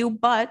work with you,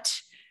 but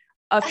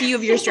a few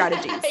of your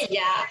strategies.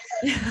 Yeah.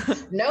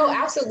 No,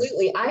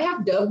 absolutely. I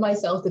have dubbed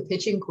myself the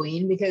pitching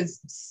queen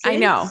because I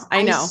know.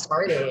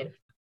 Started,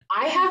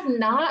 I have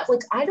not,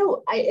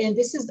 and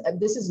this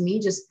is me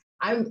just,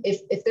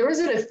 if there was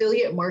an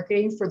affiliate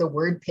marketing for the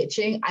word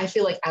pitching, I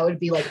feel like I would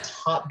be like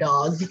top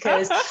dog,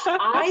 because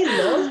I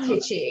love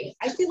pitching.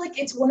 I feel like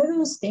it's one of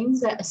those things,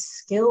 that a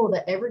skill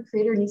that every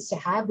creator needs to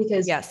have,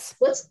 because yes,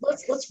 let's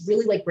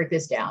really like break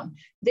this down.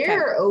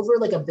 There are over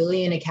like 1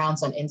 billion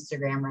accounts on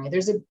Instagram, right?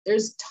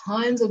 There's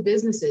tons of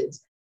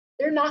businesses.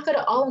 They're not going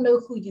to all know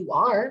who you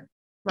are.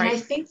 Right. And I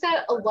think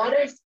that a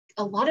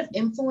lot of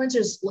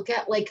influencers look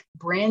at like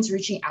brands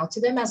reaching out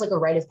to them as like a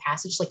rite of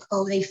passage, like,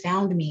 oh, they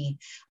found me,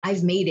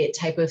 I've made it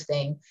type of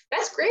thing.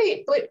 That's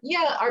great. But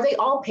yeah, are they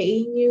all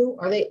paying you?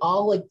 Are they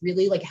all like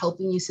really like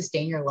helping you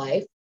sustain your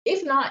life?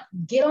 If not,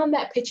 get on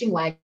that pitching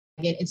wagon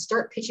and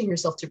start pitching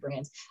yourself to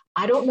brands.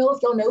 I don't know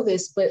if y'all know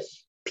this, but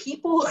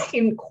people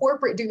in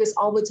corporate do this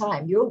all the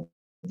time.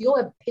 You'll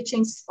have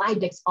pitching slide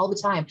decks all the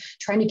time,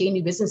 trying to gain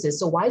new businesses.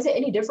 So why is it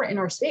any different in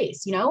our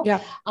space?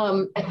 Yeah.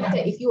 I think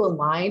that if you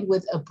align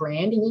with a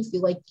brand and you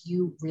feel like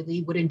you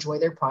really would enjoy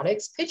their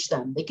products, pitch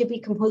them. They could be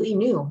completely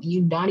new.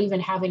 You not even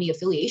have any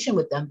affiliation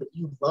with them, but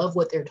you love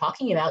what they're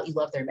talking about. You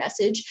love their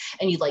message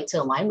and you'd like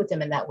to align with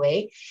them in that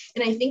way.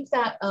 And I think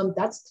that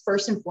that's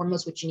first and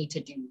foremost what you need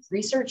to do.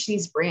 Research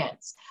these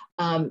brands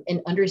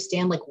and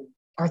understand, like,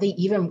 are they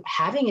even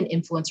having an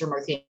influencer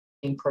marketing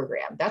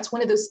program? That's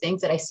one of those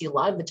things that I see a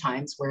lot of the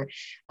times where,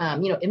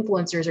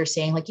 influencers are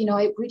saying like,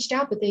 I reached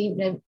out, but they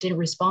didn't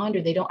respond,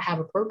 or they don't have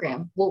a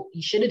program. Well,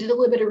 you should have did a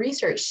little bit of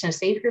research to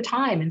save your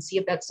time and see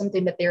if that's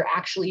something that they're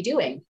actually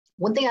doing.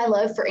 One thing I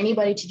love for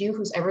anybody to do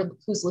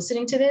who's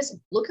listening to this,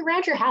 look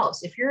around your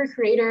house. If you're a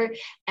creator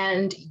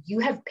and you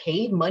have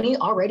paid money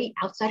already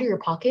outside of your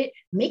pocket,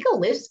 make a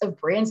list of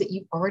brands that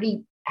you've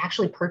already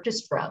actually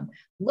purchased from.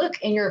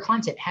 Look in your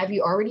content. Have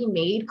you already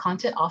made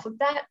content off of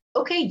that?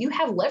 Okay, you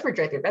have leverage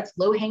right there. That's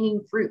low hanging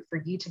fruit for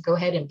you to go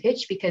ahead and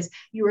pitch because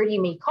you already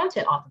made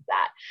content off of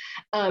that.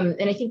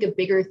 And I think a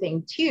bigger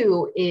thing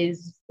too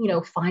is,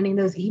 finding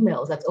those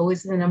emails. That's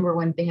always the number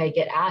one thing I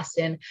get asked.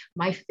 And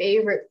my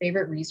favorite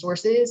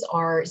resources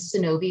are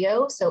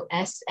Synovio, so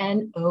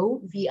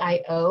Snovio,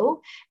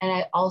 and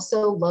I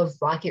also love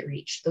Rocket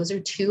Reach. Those are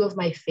two of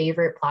my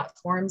favorite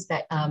platforms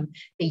that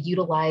they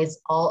utilize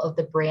all of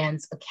the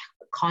brand's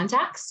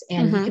contacts,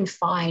 and you can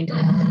find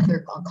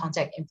their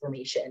contact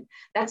information.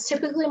 That's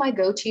typically my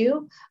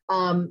go-to.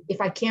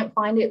 If I can't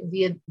find it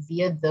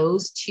via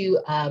those two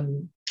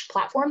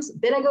platforms,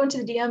 then I go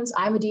into the DMs.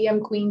 I'm a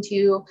DM queen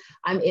too.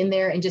 I'm in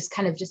there and just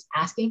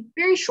asking,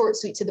 very short,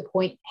 sweet, to the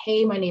point.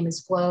 Hey, my name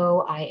is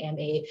Flo. I am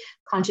a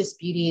conscious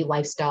beauty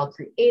lifestyle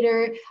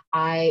creator.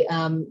 I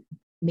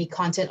make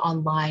content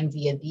online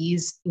via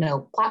these,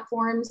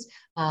 platforms.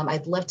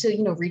 I'd love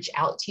to, reach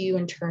out to you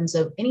in terms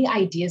of any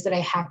ideas that I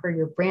have for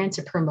your brand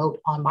to promote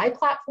on my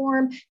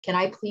platform. Can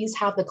I please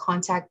have the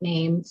contact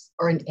names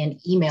or an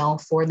email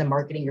for the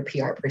marketing or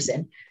PR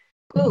person?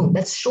 Boom,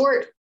 that's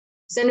short.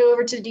 Send it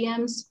over to the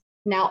DMs.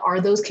 Now, are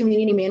those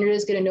community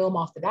managers going to know them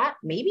off the bat?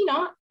 Maybe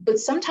not. But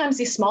sometimes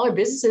these smaller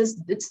businesses,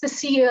 it's the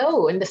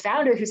CEO and the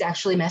founder who's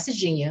actually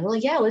messaging you.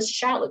 Like, yeah, let's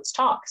chat, let's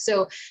talk.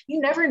 So you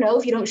never know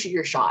if you don't shoot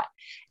your shot.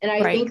 And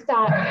I think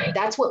that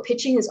that's what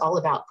pitching is all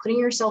about, putting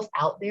yourself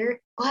out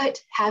there,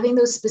 but having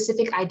those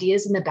specific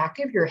ideas in the back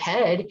of your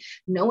head,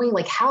 knowing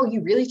like how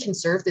you really can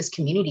serve this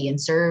community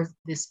and serve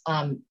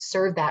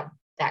that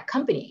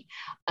company,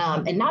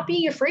 and not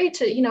being afraid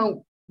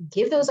to,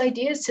 give those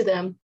ideas to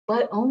them,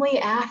 but only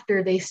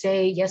after they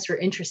say, yes, we're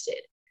interested.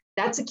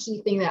 That's a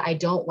key thing that I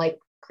don't like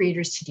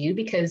creators to do,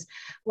 because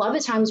a lot of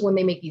the times when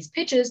they make these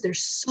pitches, they're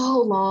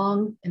so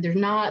long and they're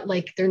not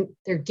like,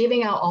 they're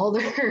giving out all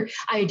their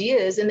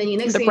ideas. And then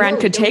the brand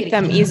could take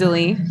them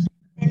easily.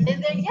 And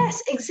then,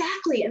 yes,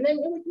 exactly. And then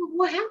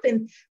what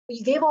happened? Well,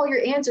 you gave all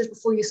your answers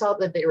before you saw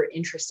that they were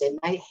interested. And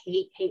I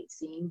hate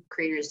seeing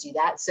creators do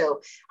that.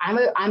 So I'm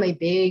a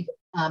big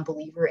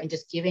believer in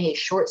just giving a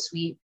short,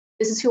 sweet,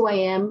 this is who I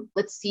am.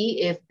 Let's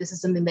see if this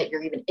is something that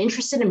you're even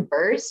interested in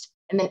first.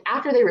 And then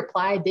after they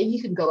reply, then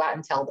you can go out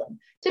and tell them.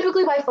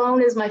 Typically by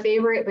phone is my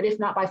favorite, but if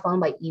not by phone,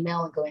 by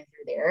email and going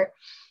through there.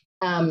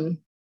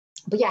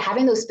 But yeah,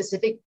 having those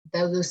specific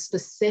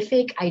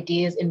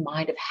ideas in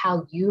mind of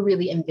how you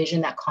really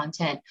envision that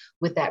content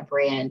with that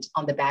brand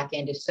on the back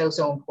end is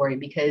so important,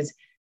 because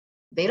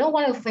they don't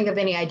want to think of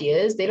any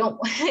ideas. They don't.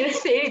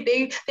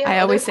 I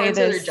always say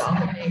this.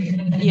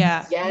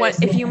 Yeah. Yes.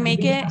 What if you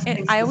make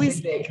it? I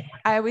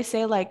always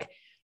say, like,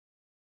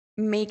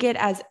 make it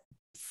as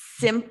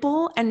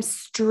simple and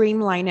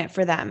streamline it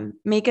for them.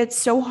 Make it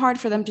so hard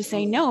for them to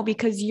say no,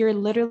 because you're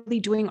literally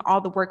doing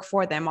all the work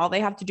for them. All they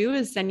have to do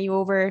is send you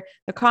over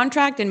the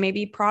contract and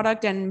maybe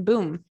product, and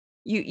boom.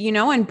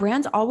 And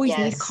brands always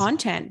need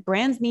content.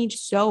 Brands need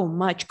so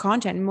much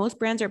content. Most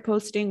brands are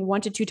posting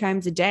 1 to 2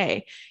 times a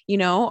day,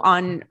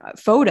 on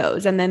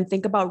photos, and then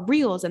think about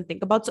reels and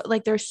think about,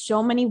 like, there's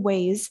so many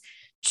ways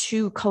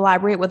to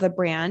collaborate with a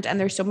brand, and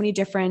there's so many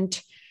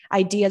different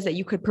ideas that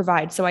you could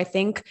provide. So I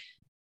think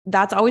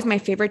that's always my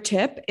favorite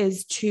tip,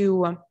 is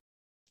to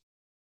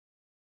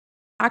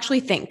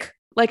actually think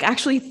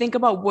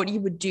about what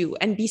you would do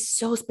and be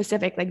so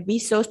specific,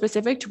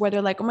 to where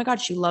they're like, oh my God,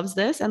 she loves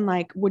this and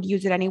like would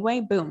use it anyway.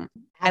 Boom.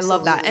 Absolutely. I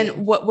love that.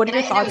 And what are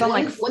your thoughts on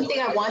one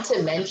thing I want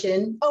to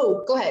mention?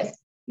 Oh, go ahead.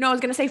 No, I was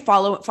going to say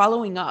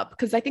following up,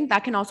 because I think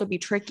that can also be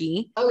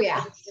tricky. Oh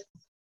yeah.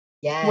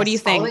 Yes. What do you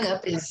think? Following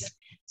up is,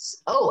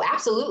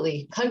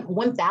 absolutely.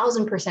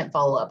 1000%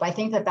 follow up. I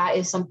think that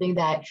is something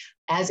that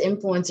as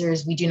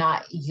influencers, we do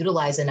not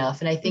utilize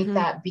enough. And I think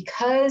that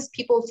because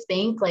people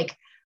think like,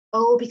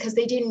 oh, because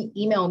they didn't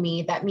email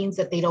me, that means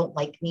that they don't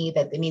like me,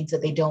 that means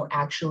that they don't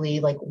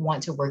actually like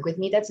want to work with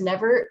me. That's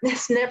never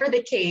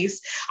the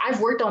case. I've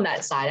worked on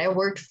that side. I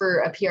worked for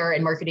a PR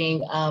and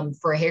marketing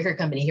for a hair care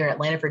company here in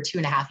Atlanta for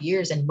 2.5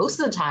 years. And most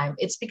of the time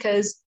it's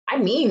because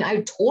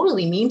I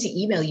totally mean to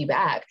email you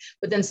back,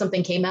 but then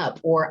something came up,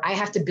 or I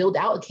have to build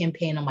out a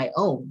campaign on my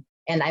own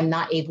and I'm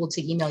not able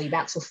to email you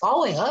back. So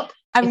following up.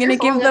 I'm going to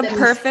give the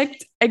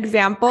perfect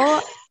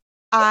example.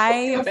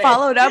 I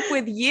followed up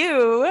with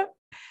you.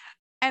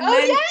 And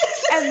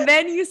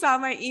then you saw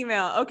my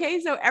email.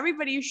 Okay. So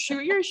everybody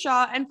shoot your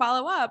shot and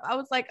follow up. I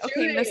was like,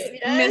 okay,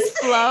 Miss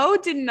Flo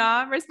did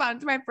not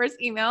respond to my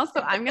first email, so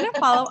I'm going to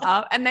follow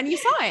up. And then you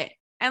saw it,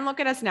 and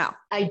look at us now.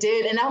 I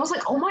did. And I was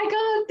like, oh my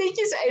God, thank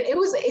you.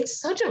 It's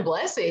such a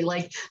blessing.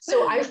 Like,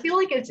 so I feel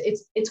like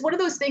it's one of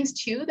those things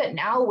too, that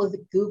now with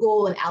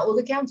Google and Outlook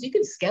accounts, you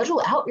can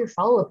schedule out your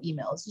follow-up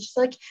emails. It's just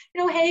like,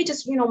 hey,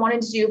 just,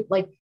 wanted to do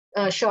like,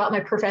 show out my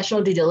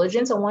professional due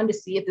diligence. I wanted to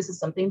see if this is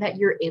something that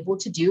you're able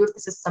to do, if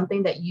this is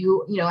something that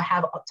you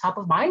have up top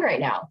of mind right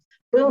now.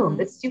 Boom.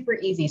 It's super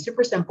easy,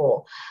 super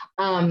simple.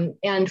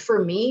 And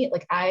for me,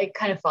 like, I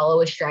kind of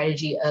follow a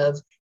strategy of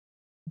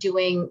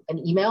doing an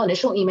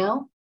initial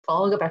email,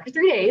 following up after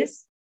 3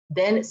 days,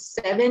 then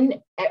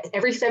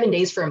every 7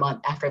 days for a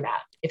month after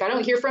that. If I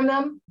don't hear from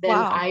them, then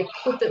I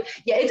put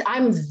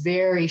I'm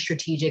very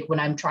strategic when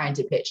I'm trying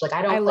to pitch. Like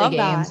I don't play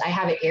games. I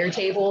have an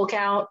Airtable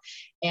account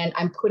and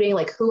I'm putting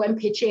like who I'm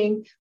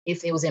pitching,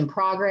 if it was in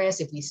progress,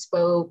 if we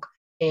spoke,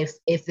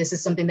 if this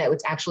is something that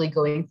was actually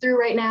going through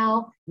right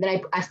now,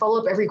 then I follow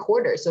up every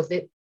quarter. So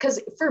because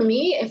for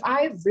me, if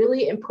I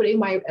really am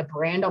putting a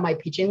brand on my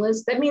pitching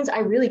list, that means I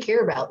really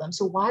care about them.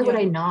 So why would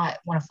I not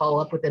want to follow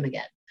up with them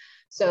again?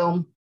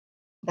 So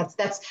that's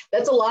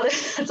a lot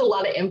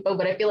of info,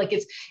 but I feel like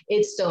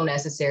it's so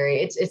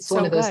necessary. It's so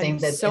one of those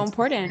things that's so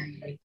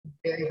important.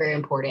 Very, very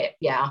important.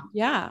 Yeah.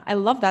 Yeah. I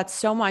love that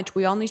so much.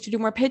 We all need to do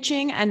more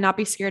pitching and not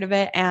be scared of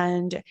it.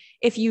 And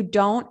if you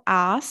don't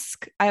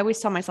ask, I always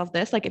tell myself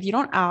this, like, if you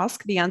don't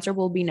ask, the answer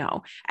will be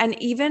no. And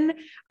even,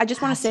 I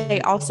just want to say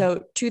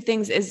also two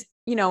things is,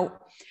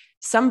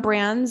 some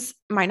brands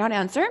might not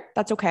answer.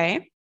 That's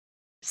okay.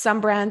 Some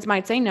brands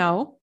might say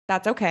no.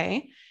 That's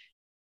okay.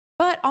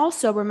 But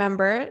also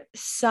remember,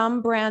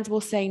 some brands will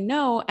say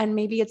no, and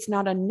maybe it's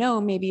not a no,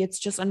 maybe it's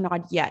just a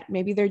not yet.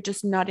 Maybe they're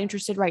just not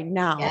interested right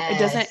now.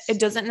 Yes. It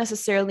doesn't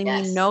necessarily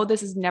mean no,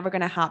 this is never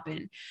going to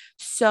happen.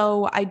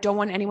 So I don't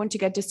want anyone to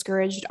get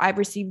discouraged. I've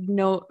received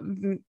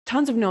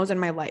tons of no's in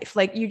my life.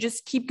 Like, you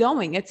just keep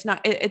going. It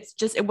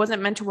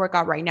wasn't meant to work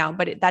out right now,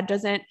 but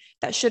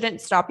that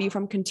shouldn't stop you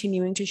from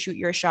continuing to shoot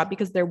your shot,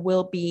 because there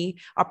will be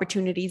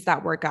opportunities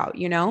that work out,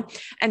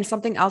 And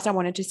something else I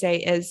wanted to say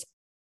is,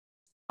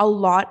 I don't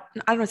want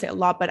to say a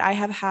lot, but I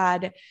have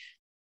had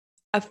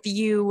a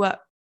few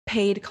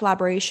paid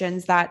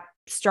collaborations that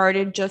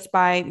started just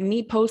by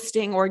me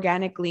posting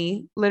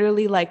organically,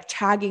 literally like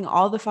tagging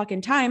all the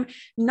fucking time,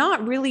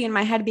 not really in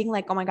my head being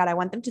like, oh my God, I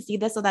want them to see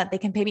this so that they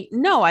can pay me.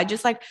 No, I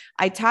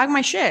tag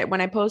my shit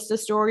when I post a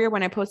story or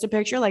when I post a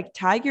picture, like,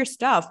 tag your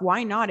stuff.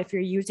 Why not? If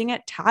you're using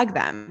it, tag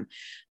them.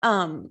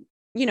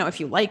 If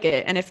you like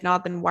it, and if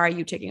not, then why are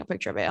you taking a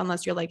picture of it?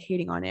 Unless you're like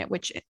hating on it,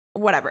 which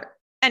whatever.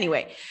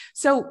 Anyway,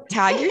 so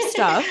tag your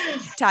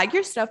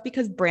stuff,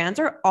 because brands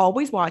are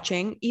always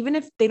watching. Even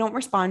if they don't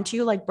respond to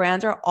you, like,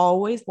 brands are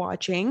always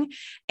watching.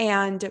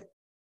 And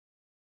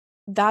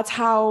that's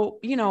how,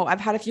 I've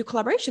had a few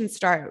collaborations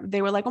start.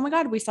 They were like, oh my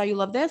God, we saw you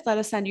love this. Let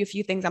us send you a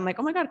few things. I'm like,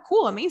 oh my God,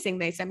 cool. Amazing.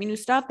 They sent me new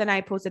stuff. Then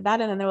I posted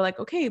that. And then they were like,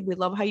 okay, we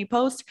love how you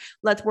post.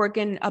 Let's work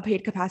in a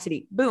paid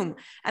capacity. Boom.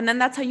 And then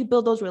that's how you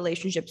build those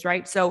relationships,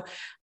 right? So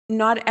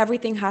not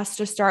everything has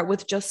to start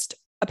with just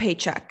a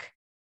paycheck.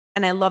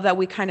 And I love that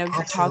we kind of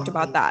talked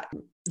about that.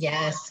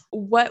 Yes.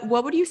 What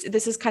would you say?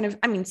 This is kind of,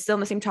 still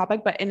in the same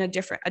topic, but in a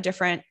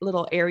different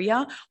little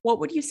area. What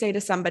would you say to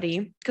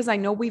somebody? Because I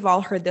know we've all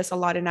heard this a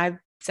lot, and I've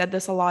said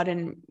this a lot,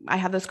 and I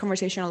have this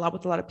conversation a lot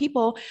with a lot of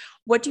people.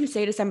 What do you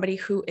say to somebody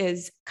who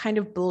is kind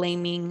of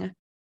blaming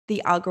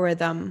the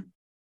algorithm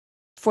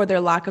for their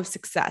lack of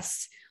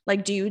success?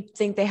 Like, do you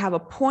think they have a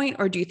point,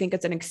 or do you think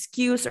it's an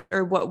excuse,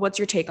 or what's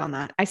your take on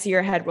that? I see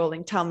your head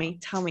rolling. Tell me.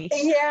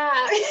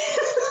 Yeah.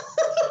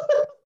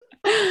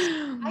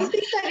 I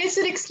think that it's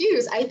an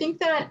excuse. I think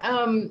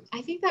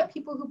that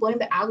people who blame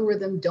the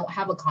algorithm don't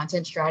have a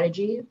content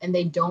strategy, and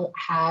they don't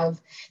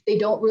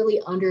really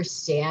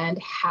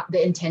understand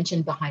the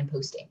intention behind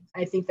posting.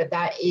 I think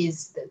that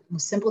is the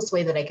simplest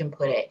way that I can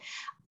put it.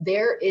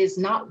 There is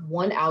not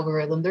one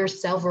algorithm.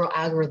 There's several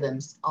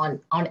algorithms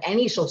on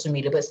any social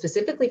media, but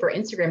specifically for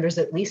Instagram, there's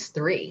at least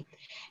 3.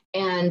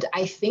 And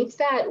I think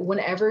that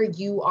whenever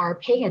you are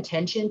paying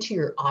attention to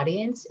your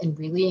audience and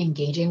really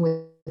engaging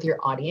with your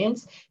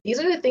audience, these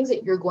are the things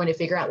that you're going to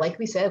figure out. Like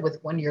we said,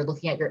 when you're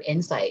looking at your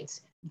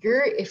insights,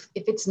 if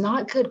it's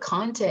not good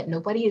content,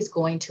 nobody is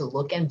going to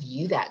look and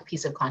view that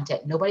piece of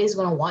content. Nobody is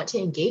going to want to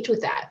engage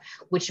with that,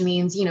 which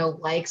means,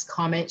 likes,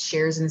 comments,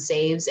 shares, and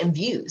saves, and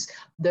views.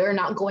 They're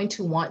not going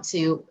to want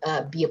to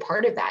be a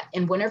part of that.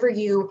 And whenever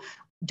you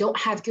don't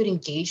have good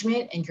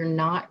engagement and you're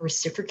not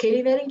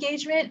reciprocating that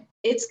engagement,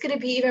 it's going to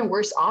be even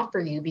worse off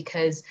for you,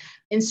 because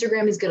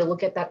Instagram is going to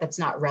look at that's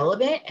not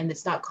relevant, and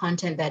it's not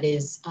content that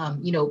is,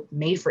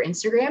 made for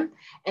Instagram.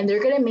 And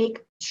they're going to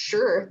make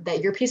sure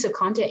that your piece of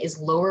content is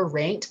lower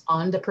ranked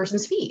on the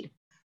person's feed.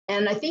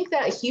 And I think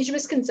that a huge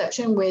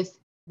misconception with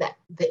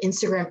the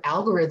Instagram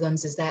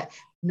algorithms is that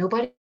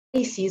nobody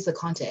sees the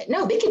content.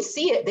 No, they can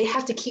see it. They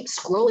have to keep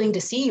scrolling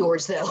to see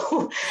yours,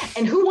 though.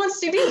 And who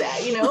wants to do that?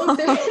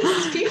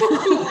 There's people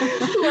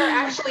who are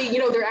actually,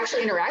 they're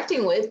actually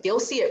interacting with, they'll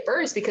see it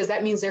first, because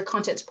that means their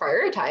content's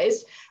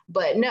prioritized.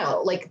 But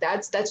no, like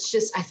that's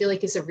just, I feel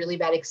like it's a really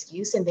bad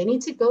excuse, and they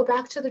need to go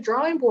back to the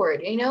drawing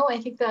board. I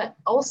think that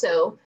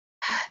also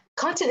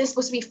content is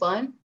supposed to be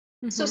fun.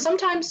 Mm-hmm. So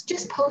sometimes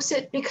just post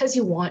it because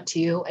you want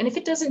to. And if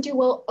it doesn't do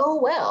well,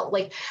 oh well.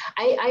 Like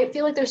I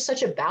feel like there's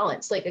such a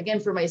balance. Like, again,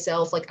 for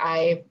myself, like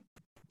I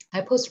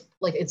post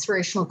like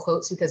inspirational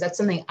quotes because that's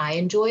something I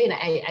enjoy. And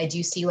I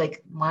do see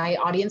like my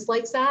audience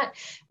likes that.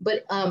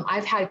 But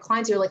I've had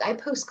clients who are like, I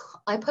post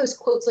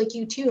quotes like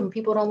you too, and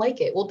people don't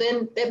like it. Well,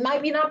 then that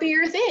might not be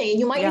your thing.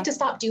 You might need to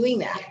stop doing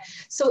that.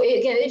 So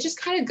again, it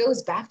just kind of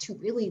goes back to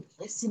really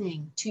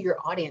listening to your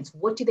audience.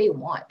 What do they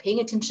want? Paying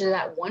attention to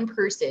that one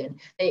person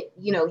that,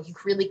 you know, you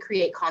really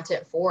create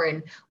content for,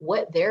 and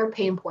what their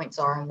pain points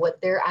are and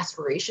what their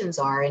aspirations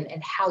are,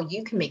 and how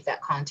you can make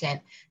that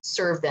content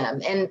serve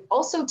them. And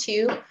also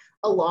too,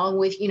 along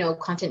with, you know,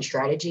 content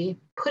strategy,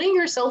 putting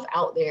yourself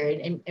out there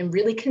and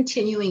really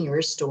continuing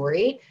your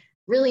story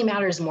really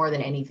matters more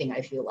than anything.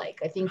 I feel like,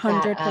 I think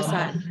 100%.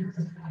 That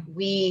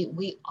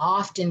we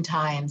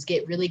oftentimes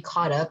get really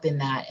caught up in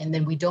that, and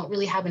then we don't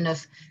really have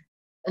enough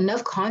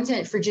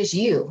content for just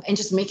you, and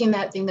just making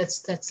that thing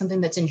that's something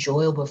that's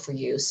enjoyable for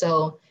you.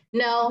 So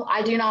no,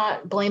 I do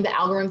not blame the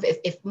algorithm.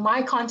 If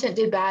my content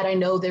did bad, I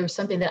know there was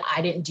something that I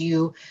didn't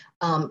do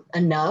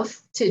enough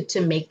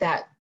to make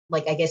that,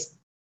 like, I guess,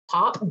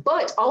 pop.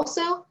 But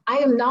also, I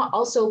am not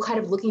also kind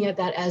of looking at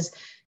that as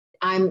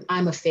I'm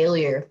a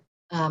failure.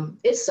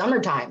 It's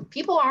summertime.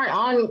 People aren't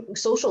on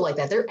social like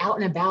that. They're out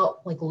and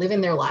about, like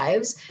living their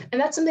lives. And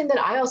that's something that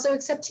I also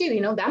accept too.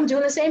 You know, I'm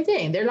doing the same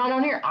thing. They're not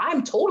on here.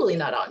 I'm totally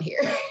not on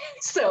here.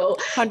 So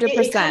 100%.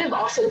 It kind of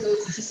also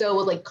goes to so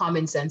with like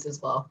common sense as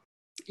well.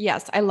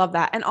 Yes, I love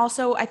that. And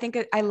also, I think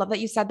I love that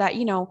you said that,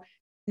 you know,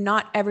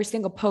 not every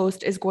single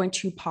post is going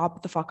to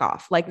pop the fuck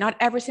off. Like, not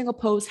every single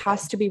post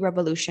has to be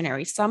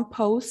revolutionary. Some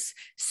posts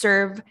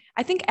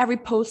I think every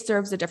post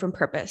serves a different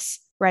purpose,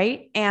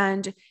 right?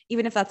 And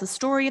even if that's a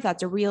story, if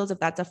that's a reels, if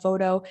that's a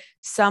photo,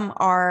 some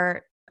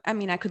are, I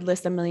mean, I could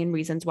list a million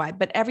reasons why,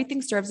 but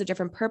everything serves a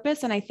different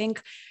purpose. And I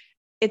think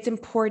it's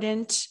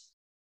important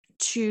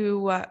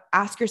to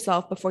ask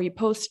yourself before you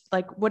post,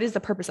 like, what is the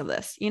purpose of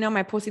this? You know, am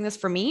I posting this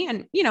for me?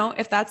 And, you know,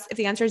 if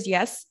the answer is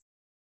yes,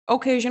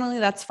 occasionally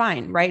that's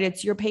fine, right?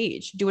 It's your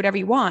page, do whatever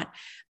you want.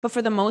 But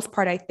for the most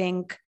part, I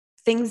think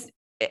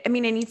it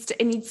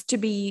needs to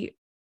be,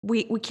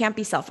 we can't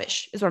be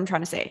selfish is what I'm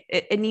trying to say.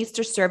 It needs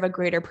to serve a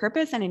greater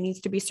purpose, and it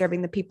needs to be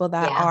serving the people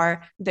that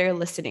are there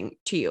listening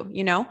to you,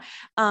 you know?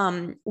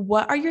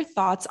 What are your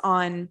thoughts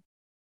on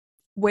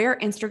where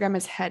Instagram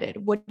is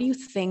headed? What do you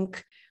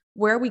think?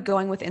 Where are we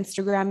going with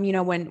Instagram? You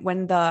know, when one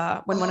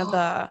of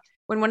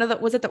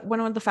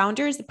the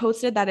founders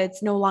posted that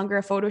it's no longer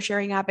a photo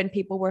sharing app, and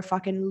people were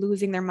fucking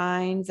losing their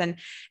minds and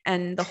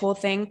the whole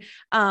thing.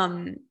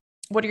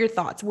 What are your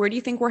thoughts? Where do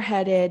you think we're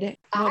headed?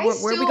 Where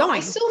are we going?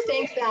 I still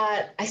think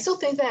that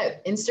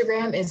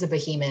Instagram is a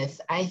behemoth.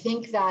 I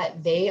think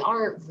that they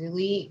are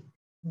really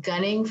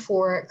gunning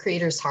for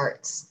creators'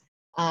 hearts.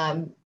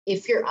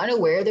 If you're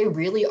unaware, they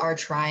really are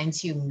trying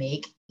to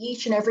make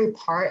each and every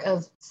part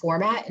of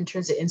format in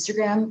terms of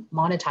Instagram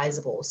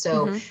monetizable.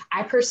 So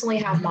I personally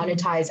have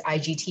monetized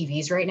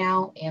IGTVs right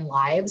now and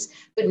lives,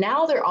 but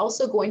now they're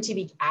also going to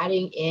be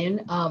adding in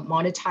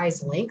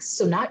monetized links.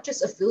 So not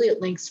just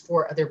affiliate links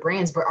for other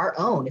brands, but our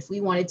own. If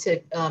we wanted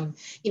to,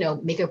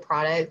 make a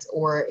product,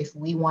 or if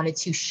we wanted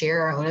to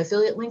share our own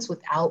affiliate links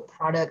without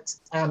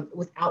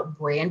without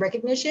brand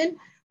recognition,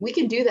 we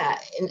can do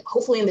that. And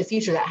hopefully in the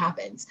future that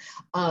happens.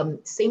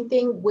 Same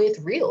thing with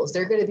Reels.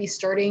 They're going to be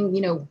starting,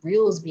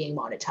 Reels being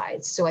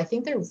monetized. So I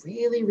think they're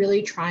really,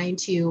 really trying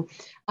to,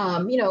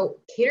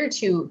 cater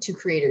to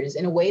creators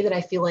in a way that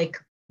I feel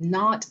like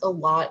not a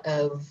lot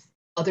of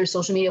other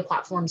social media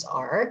platforms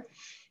are.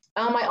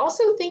 I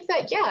also think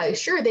that,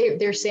 sure,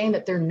 they're saying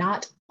that they're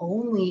not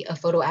only a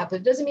photo app, but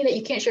it doesn't mean that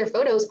you can't share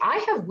photos.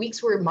 I have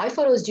weeks where my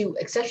photos do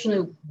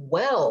exceptionally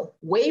well,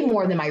 way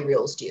more than my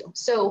Reels do.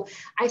 So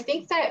I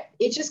think that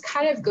it just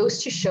kind of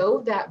goes to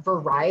show that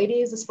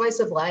variety is the spice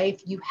of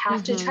life. You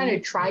have to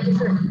try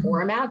different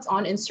formats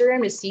on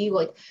Instagram to see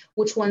like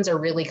which ones are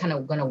really kind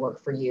of going to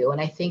work for you. And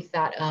I think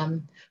that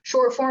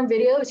short form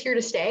video is here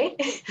to stay.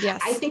 Yes.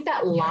 I think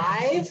that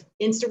live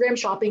Instagram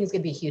shopping is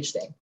going to be a huge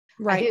thing.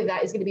 Right. I think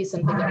that is going to be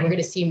something that we're going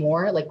to see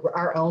more, like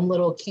our own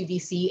little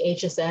QVC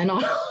HSN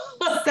on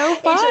so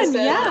fun.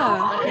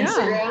 On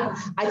Instagram. Yeah.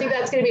 I think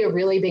that's going to be a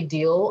really big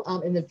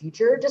deal in the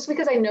future, just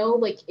because I know,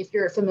 like, if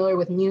you're familiar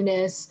with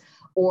Newness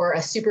or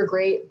a Super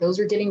Great, those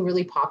are getting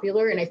really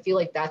popular. And I feel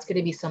like that's going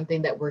to be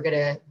something that we're going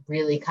to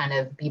really kind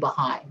of be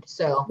behind.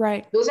 So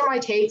those are my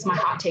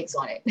hot takes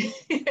on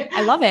it.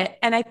 I love it.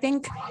 And I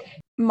think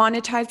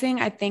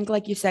monetizing,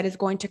 like you said, is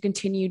going to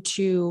continue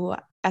to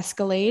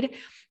escalate.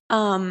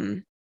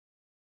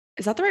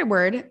 Is that the right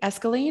word?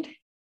 Escalade?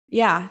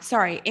 Yeah.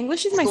 Sorry.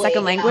 English is my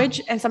second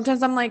language. And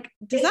sometimes I'm like,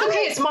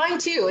 it's mine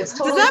too. It's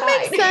totally does that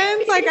make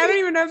sense? Like, I don't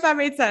even know if that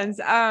made sense.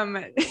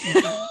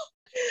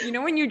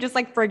 When you just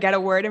like forget a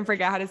word and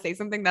forget how to say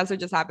something, that's what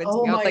just happened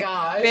to me. I was like,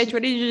 gosh. Bitch,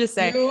 what did you just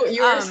say?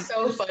 You are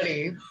so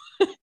funny.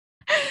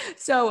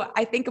 So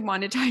I think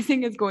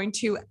monetizing is going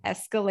to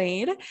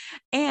escalate.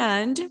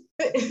 And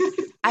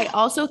I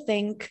also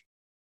think,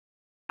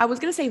 I was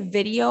going to say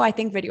video. I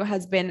think video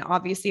has been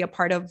obviously a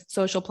part of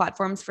social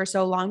platforms for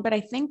so long, but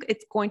I think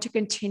it's going to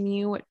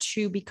continue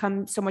to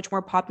become so much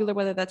more popular,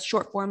 whether that's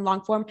short form,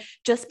 long form,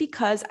 just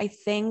because I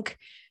think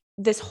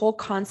this whole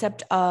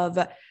concept of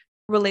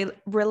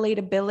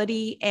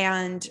relatability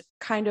and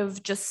kind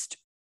of just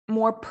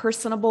more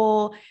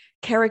personable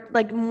character,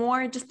 like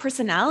more just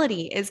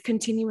personality is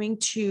continuing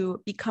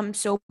to become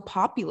so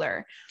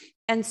popular.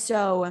 And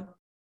so,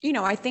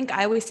 I think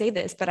I always say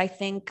this, but I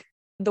think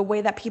the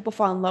way that people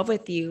fall in love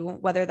with you,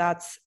 whether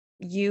that's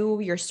you,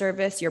 your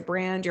service, your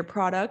brand, your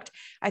product,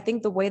 I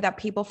think the way that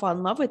people fall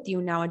in love with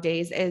you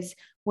nowadays is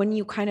when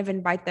you kind of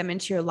invite them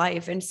into your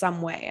life in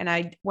some way.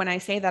 And when I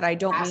say that,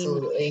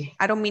 Absolutely.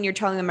 I don't mean you're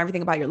telling them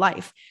everything about your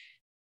life,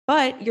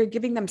 but you're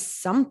giving them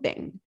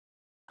something.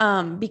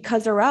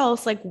 Because or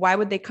else, like, why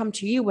would they come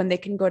to you when they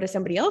can go to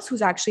somebody else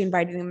who's actually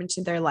inviting them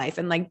into their life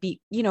and like be,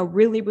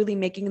 really, really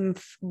making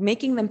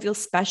them feel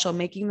special,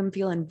 making them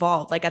feel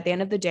involved. Like at the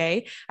end of the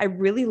day, I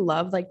really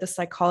love like the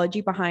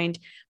psychology behind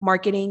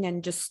marketing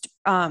and just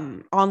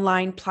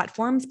online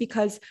platforms,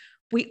 because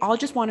we all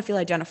just want to feel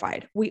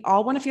identified. We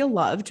all want to feel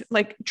loved,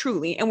 like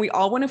truly, and we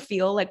all want to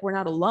feel like we're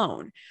not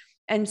alone.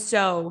 And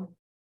so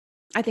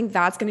I think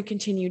that's going to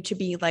continue to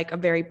be like a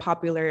very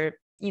popular,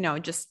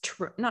 just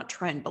not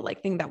trend, but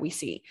like thing that we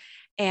see.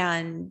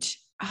 And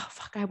oh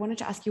fuck, I wanted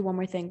to ask you one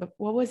more thing, but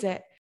what was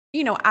it?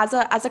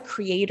 As a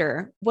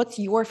creator, what's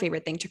your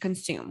favorite thing to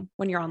consume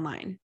when you're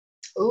online?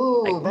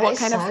 Ooh, Like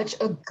that is such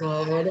a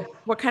good.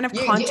 what kind of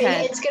And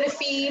content? it's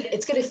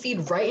gonna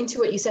feed right into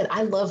what you said.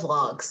 I love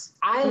vlogs.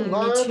 I Me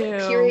love too.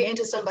 peering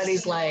into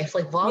somebody's life.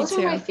 Like Me vlogs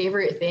are my too.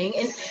 favorite thing,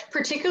 and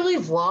particularly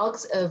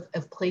vlogs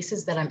of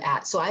places that I'm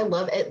at. So I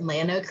love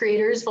Atlanta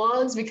creators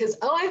vlogs because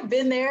I've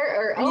been there,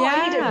 or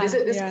I need to Yeah.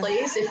 visit this Yeah.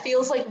 place. It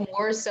feels like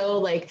more so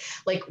like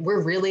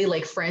we're really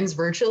like friends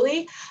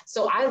virtually.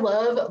 So I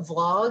love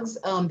vlogs.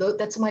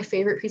 That's my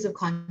favorite piece of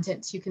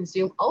content to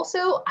consume.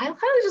 Also, I kind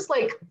of just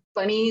like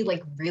funny,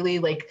 like really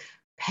like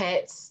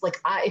pets. Like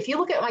if you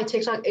look at my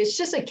TikTok, it's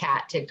just a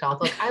cat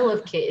TikTok. Like I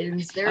love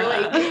kittens. They're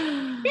like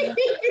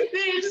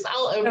they're just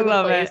all I over the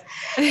love place,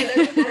 it.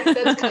 and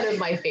that's kind of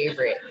my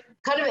favorite.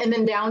 Kind of, and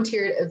then down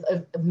tier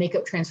of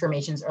makeup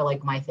transformations are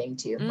like my thing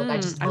too. Like I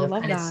just I love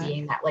love kind of that.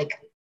 seeing that like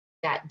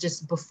that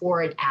just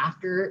before and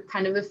after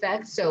kind of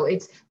effect. So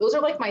those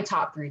are like my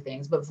top three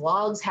things. But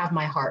vlogs have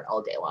my heart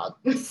all day long.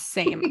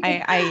 Same.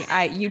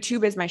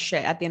 YouTube is my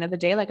shit at the end of the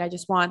day. Like, I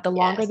just want the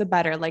longer, Yes. the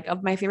better. Like,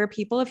 of my favorite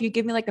people, if you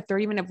give me like a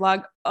 30-minute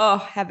vlog, oh,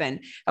 heaven.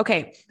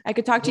 Okay. I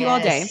could talk to you all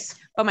day. Yes.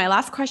 But my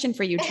last question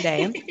for you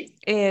today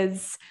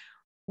is,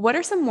 what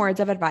are some words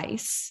of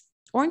advice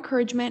or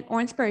encouragement or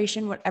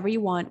inspiration, whatever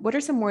you want? What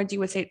are some words you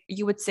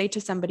would say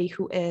to somebody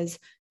who is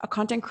a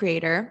content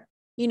creator?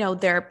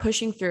 They're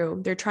pushing through,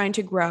 they're trying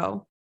to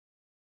grow.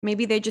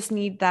 Maybe they just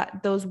need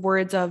those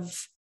words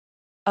of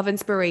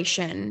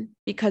inspiration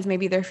because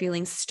maybe they're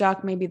feeling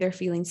stuck, maybe they're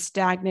feeling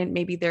stagnant,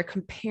 maybe they're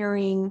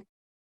comparing.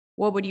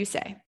 What would you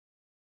say?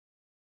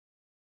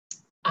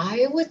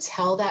 I would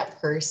tell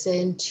that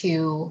person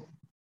to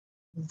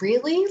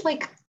really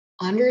like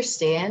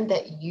understand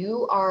that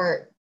you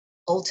are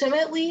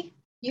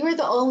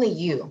the only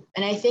you.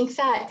 And I think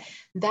that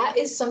that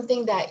is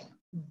something that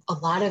a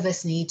lot of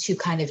us need to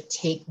kind of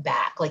take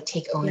back, like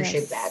take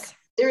ownership back. Yes.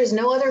 There is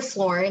no other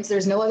Florence,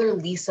 there's no other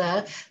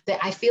Lisa. That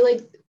I feel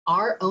like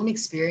our own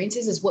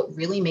experiences is what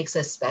really makes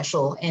us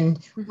special. And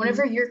Mm-hmm.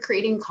 whenever you're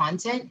creating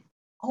content,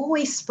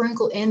 always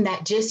sprinkle in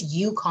that just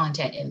you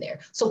content in there.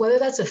 So whether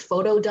that's a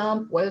photo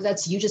dump, whether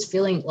that's you just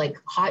feeling like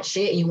hot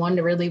shit and you want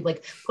to really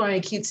like put on a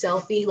cute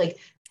selfie, like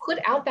put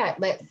out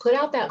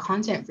that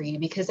content for you,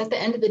 because at the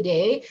end of the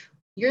day,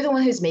 you're the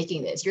one who's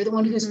making this. You're the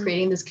one who's Mm-hmm.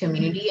 creating this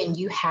community, and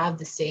you have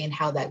the say in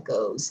how that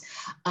goes.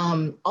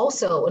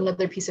 Also,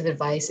 another piece of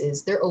advice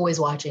is they're always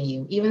watching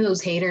you. Even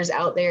those haters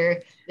out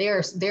there, they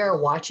are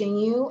watching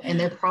you, and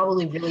they're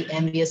probably really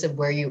envious of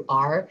where you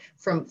are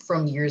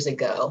from years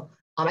ago.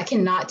 I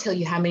cannot tell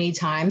you how many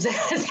times that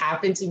has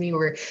happened to me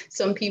where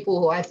some people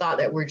who I thought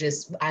that were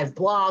just I've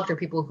blocked, or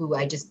people who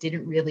I just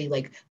didn't really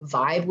like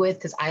vibe with,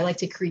 because I like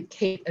to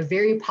create a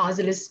very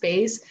positive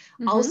space.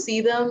 I'll Mm-hmm.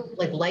 see them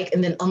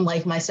and then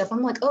unlike my stuff.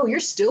 I'm like, oh,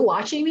 you're still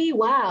watching me?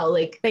 Wow,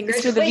 like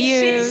Thanks for the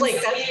congratulations, like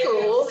views. that's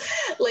cool.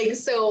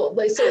 So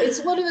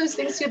it's one of those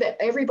things too that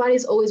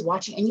everybody's always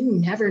watching, and you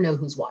never know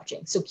who's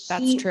watching. So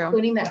That's keep true.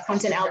 putting that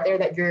content out there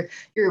that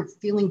you're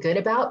feeling good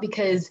about,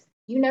 because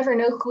you never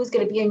know who's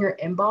going to be in your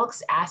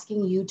inbox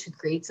asking you to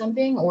create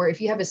something, or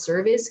if you have a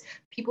service,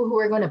 people who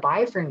are going to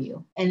buy from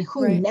you and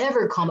who Right.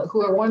 never comment,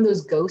 who are one of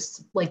those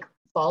ghosts like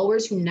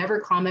followers who never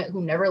comment,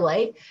 who never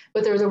like,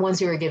 but they're the ones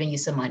who are giving you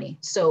some money.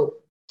 So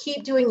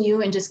keep doing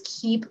you, and just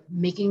keep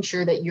making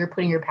sure that you're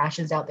putting your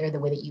passions out there the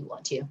way that you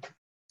want to.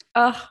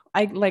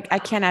 I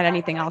can't add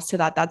anything else to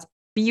that. That's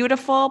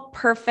beautiful,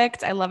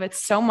 perfect. I love it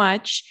so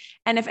much.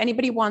 And if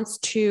anybody wants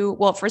to,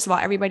 well, first of all,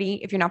 everybody,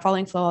 if you're not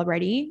following Flo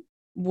already,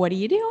 what are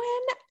you doing?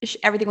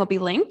 Everything will be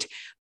linked.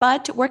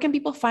 But where can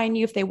people find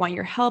you if they want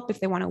your help, if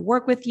they want to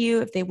work with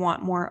you, if they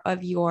want more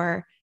of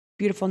your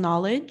beautiful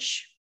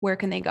knowledge? Where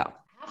can they go?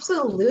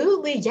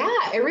 Absolutely. Yeah.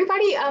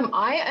 Everybody,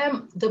 I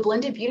am the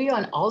Blended Beauty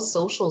on all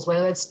socials,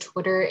 whether it's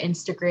Twitter,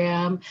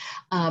 Instagram,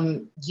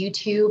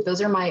 YouTube. Those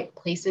are my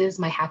places,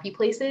 my happy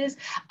places.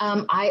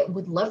 I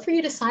would love for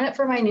you to sign up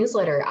for my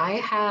newsletter. I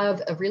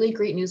have a really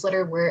great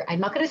newsletter where I'm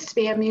not going to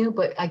spam you,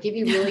 but I give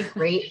you really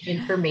great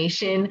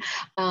information,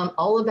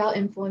 all about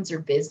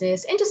influencer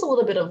business and just a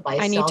little bit of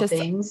lifestyle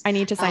things. I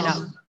need to sign up.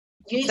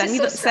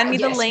 Send me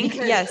the link.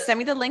 Yes, send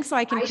me the link so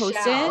I can post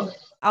it.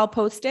 I'll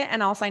post it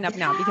and I'll sign up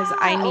now because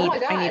I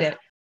need it.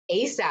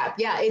 ASAP.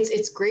 Yeah,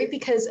 it's great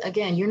because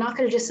again, you're not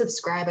going to just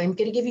subscribe. I'm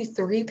going to give you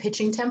 3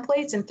 pitching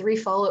templates and 3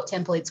 follow-up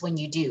templates when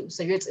you do.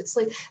 So it's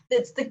like,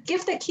 it's the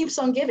gift that keeps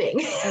on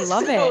giving. I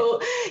love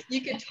it.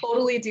 You can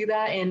totally do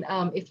that. And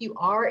if you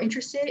are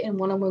interested in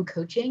one-on-one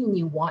coaching and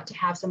you want to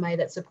have somebody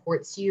that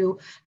supports you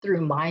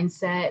through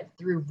mindset,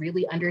 through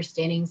really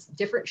understanding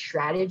different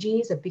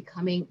strategies of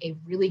becoming a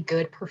really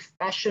good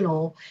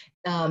professional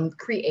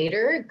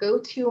creator, go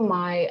to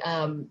my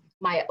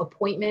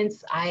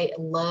appointments. I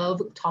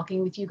love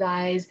talking with you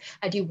guys.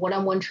 I do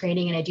one-on-one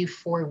training and I do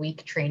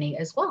 4-week training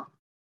as well.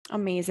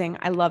 Amazing.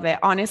 I love it.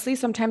 Honestly,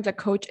 sometimes a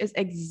coach is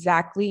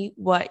exactly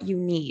what you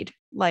need.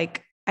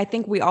 Like, I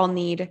think we all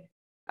need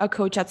a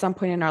coach at some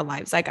point in our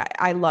lives. Like,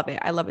 I love it.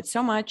 I love it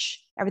so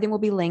much. Everything will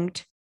be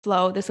linked.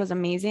 Flo, this was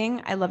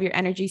amazing. I love your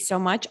energy so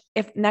much.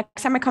 If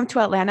next time I come to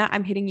Atlanta,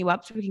 I'm hitting you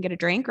up so we can get a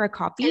drink or a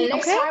coffee. And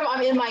next time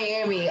I'm in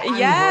Miami.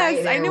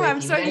 Yes, I know.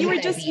 I'm sorry. You were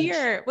just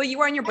here. Well, you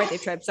were on your birthday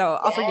trip, so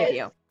I'll forgive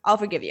you. I'll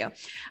forgive you.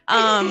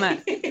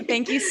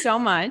 Thank you so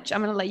much.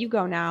 I'm going to let you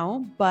go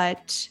now,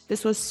 but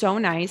this was so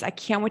nice. I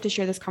can't wait to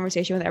share this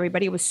conversation with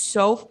everybody. It was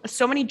so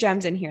many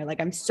gems in here. Like,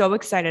 I'm so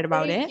excited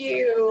about it. Thank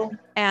you.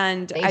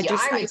 And I'm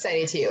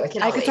excited too.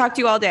 I could talk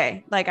to you all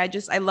day. Like,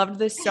 I loved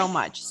this so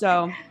much.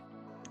 So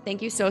thank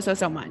you so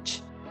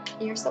much.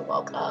 You're so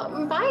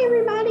welcome. Bye,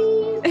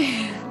 everybody.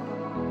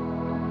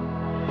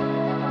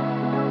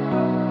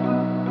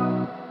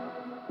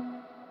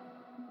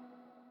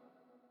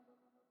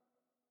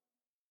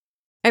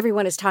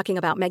 Everyone is talking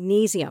about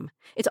magnesium.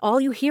 It's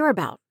all you hear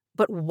about.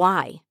 But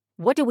why?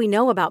 What do we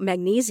know about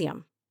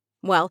magnesium?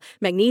 Well,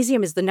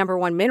 magnesium is the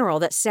 #1 mineral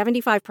that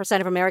 75%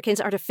 of Americans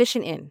are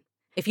deficient in.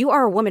 If you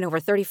are a woman over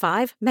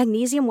 35,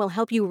 magnesium will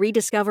help you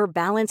rediscover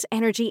balance,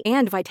 energy,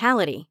 and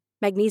vitality.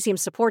 Magnesium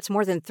supports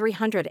more than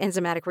 300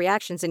 enzymatic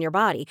reactions in your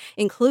body,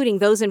 including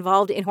those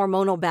involved in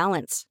hormonal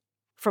balance.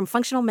 From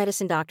functional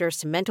medicine doctors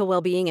to mental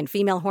well-being and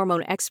female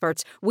hormone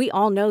experts, we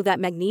all know that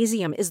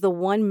magnesium is the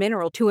one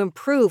mineral to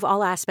improve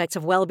all aspects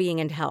of well-being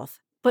and health.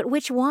 But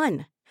which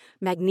one?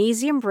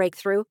 Magnesium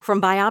Breakthrough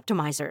from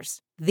Bioptimizers,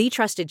 the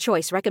trusted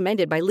choice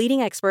recommended by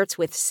leading experts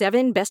with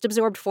 7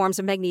 best-absorbed forms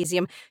of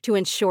magnesium to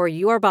ensure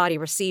your body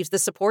receives the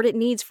support it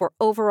needs for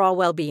overall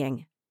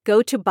well-being.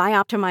 Go to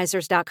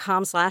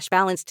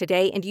bioptimizers.com/balance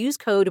today and use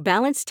code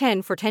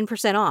BALANCE10 for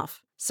 10%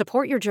 off.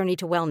 Support your journey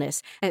to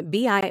wellness at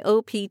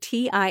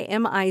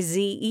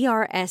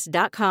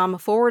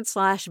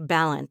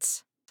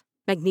bioptimizers.com/balance.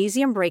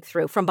 Magnesium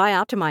Breakthrough from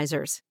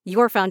Bioptimizers,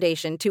 your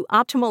foundation to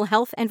optimal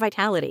health and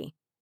vitality.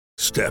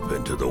 Step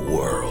into the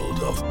world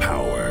of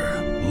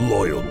power,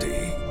 loyalty,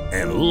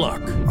 and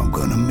luck. I'm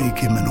gonna make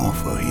him an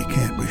offer he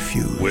can't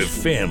refuse. With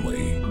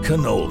family,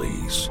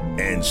 cannolis,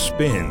 and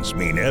spins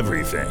mean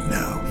everything.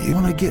 Now, you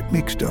wanna get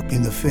mixed up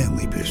in the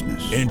family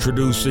business.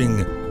 Introducing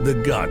The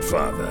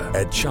Godfather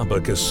at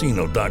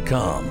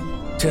ChumbaCasino.com.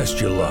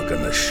 Test your luck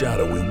in the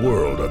shadowy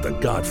world of The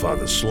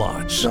Godfather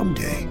slot.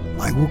 Someday,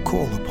 I will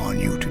call upon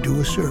you to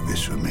do a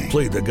service for me.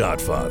 Play The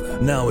Godfather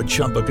now at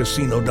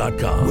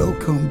ChumbaCasino.com.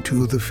 Welcome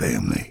to the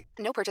family.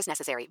 No purchase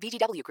necessary.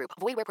 VGW Group.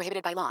 Void where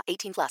prohibited by law.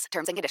 18+.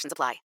 Terms and conditions apply.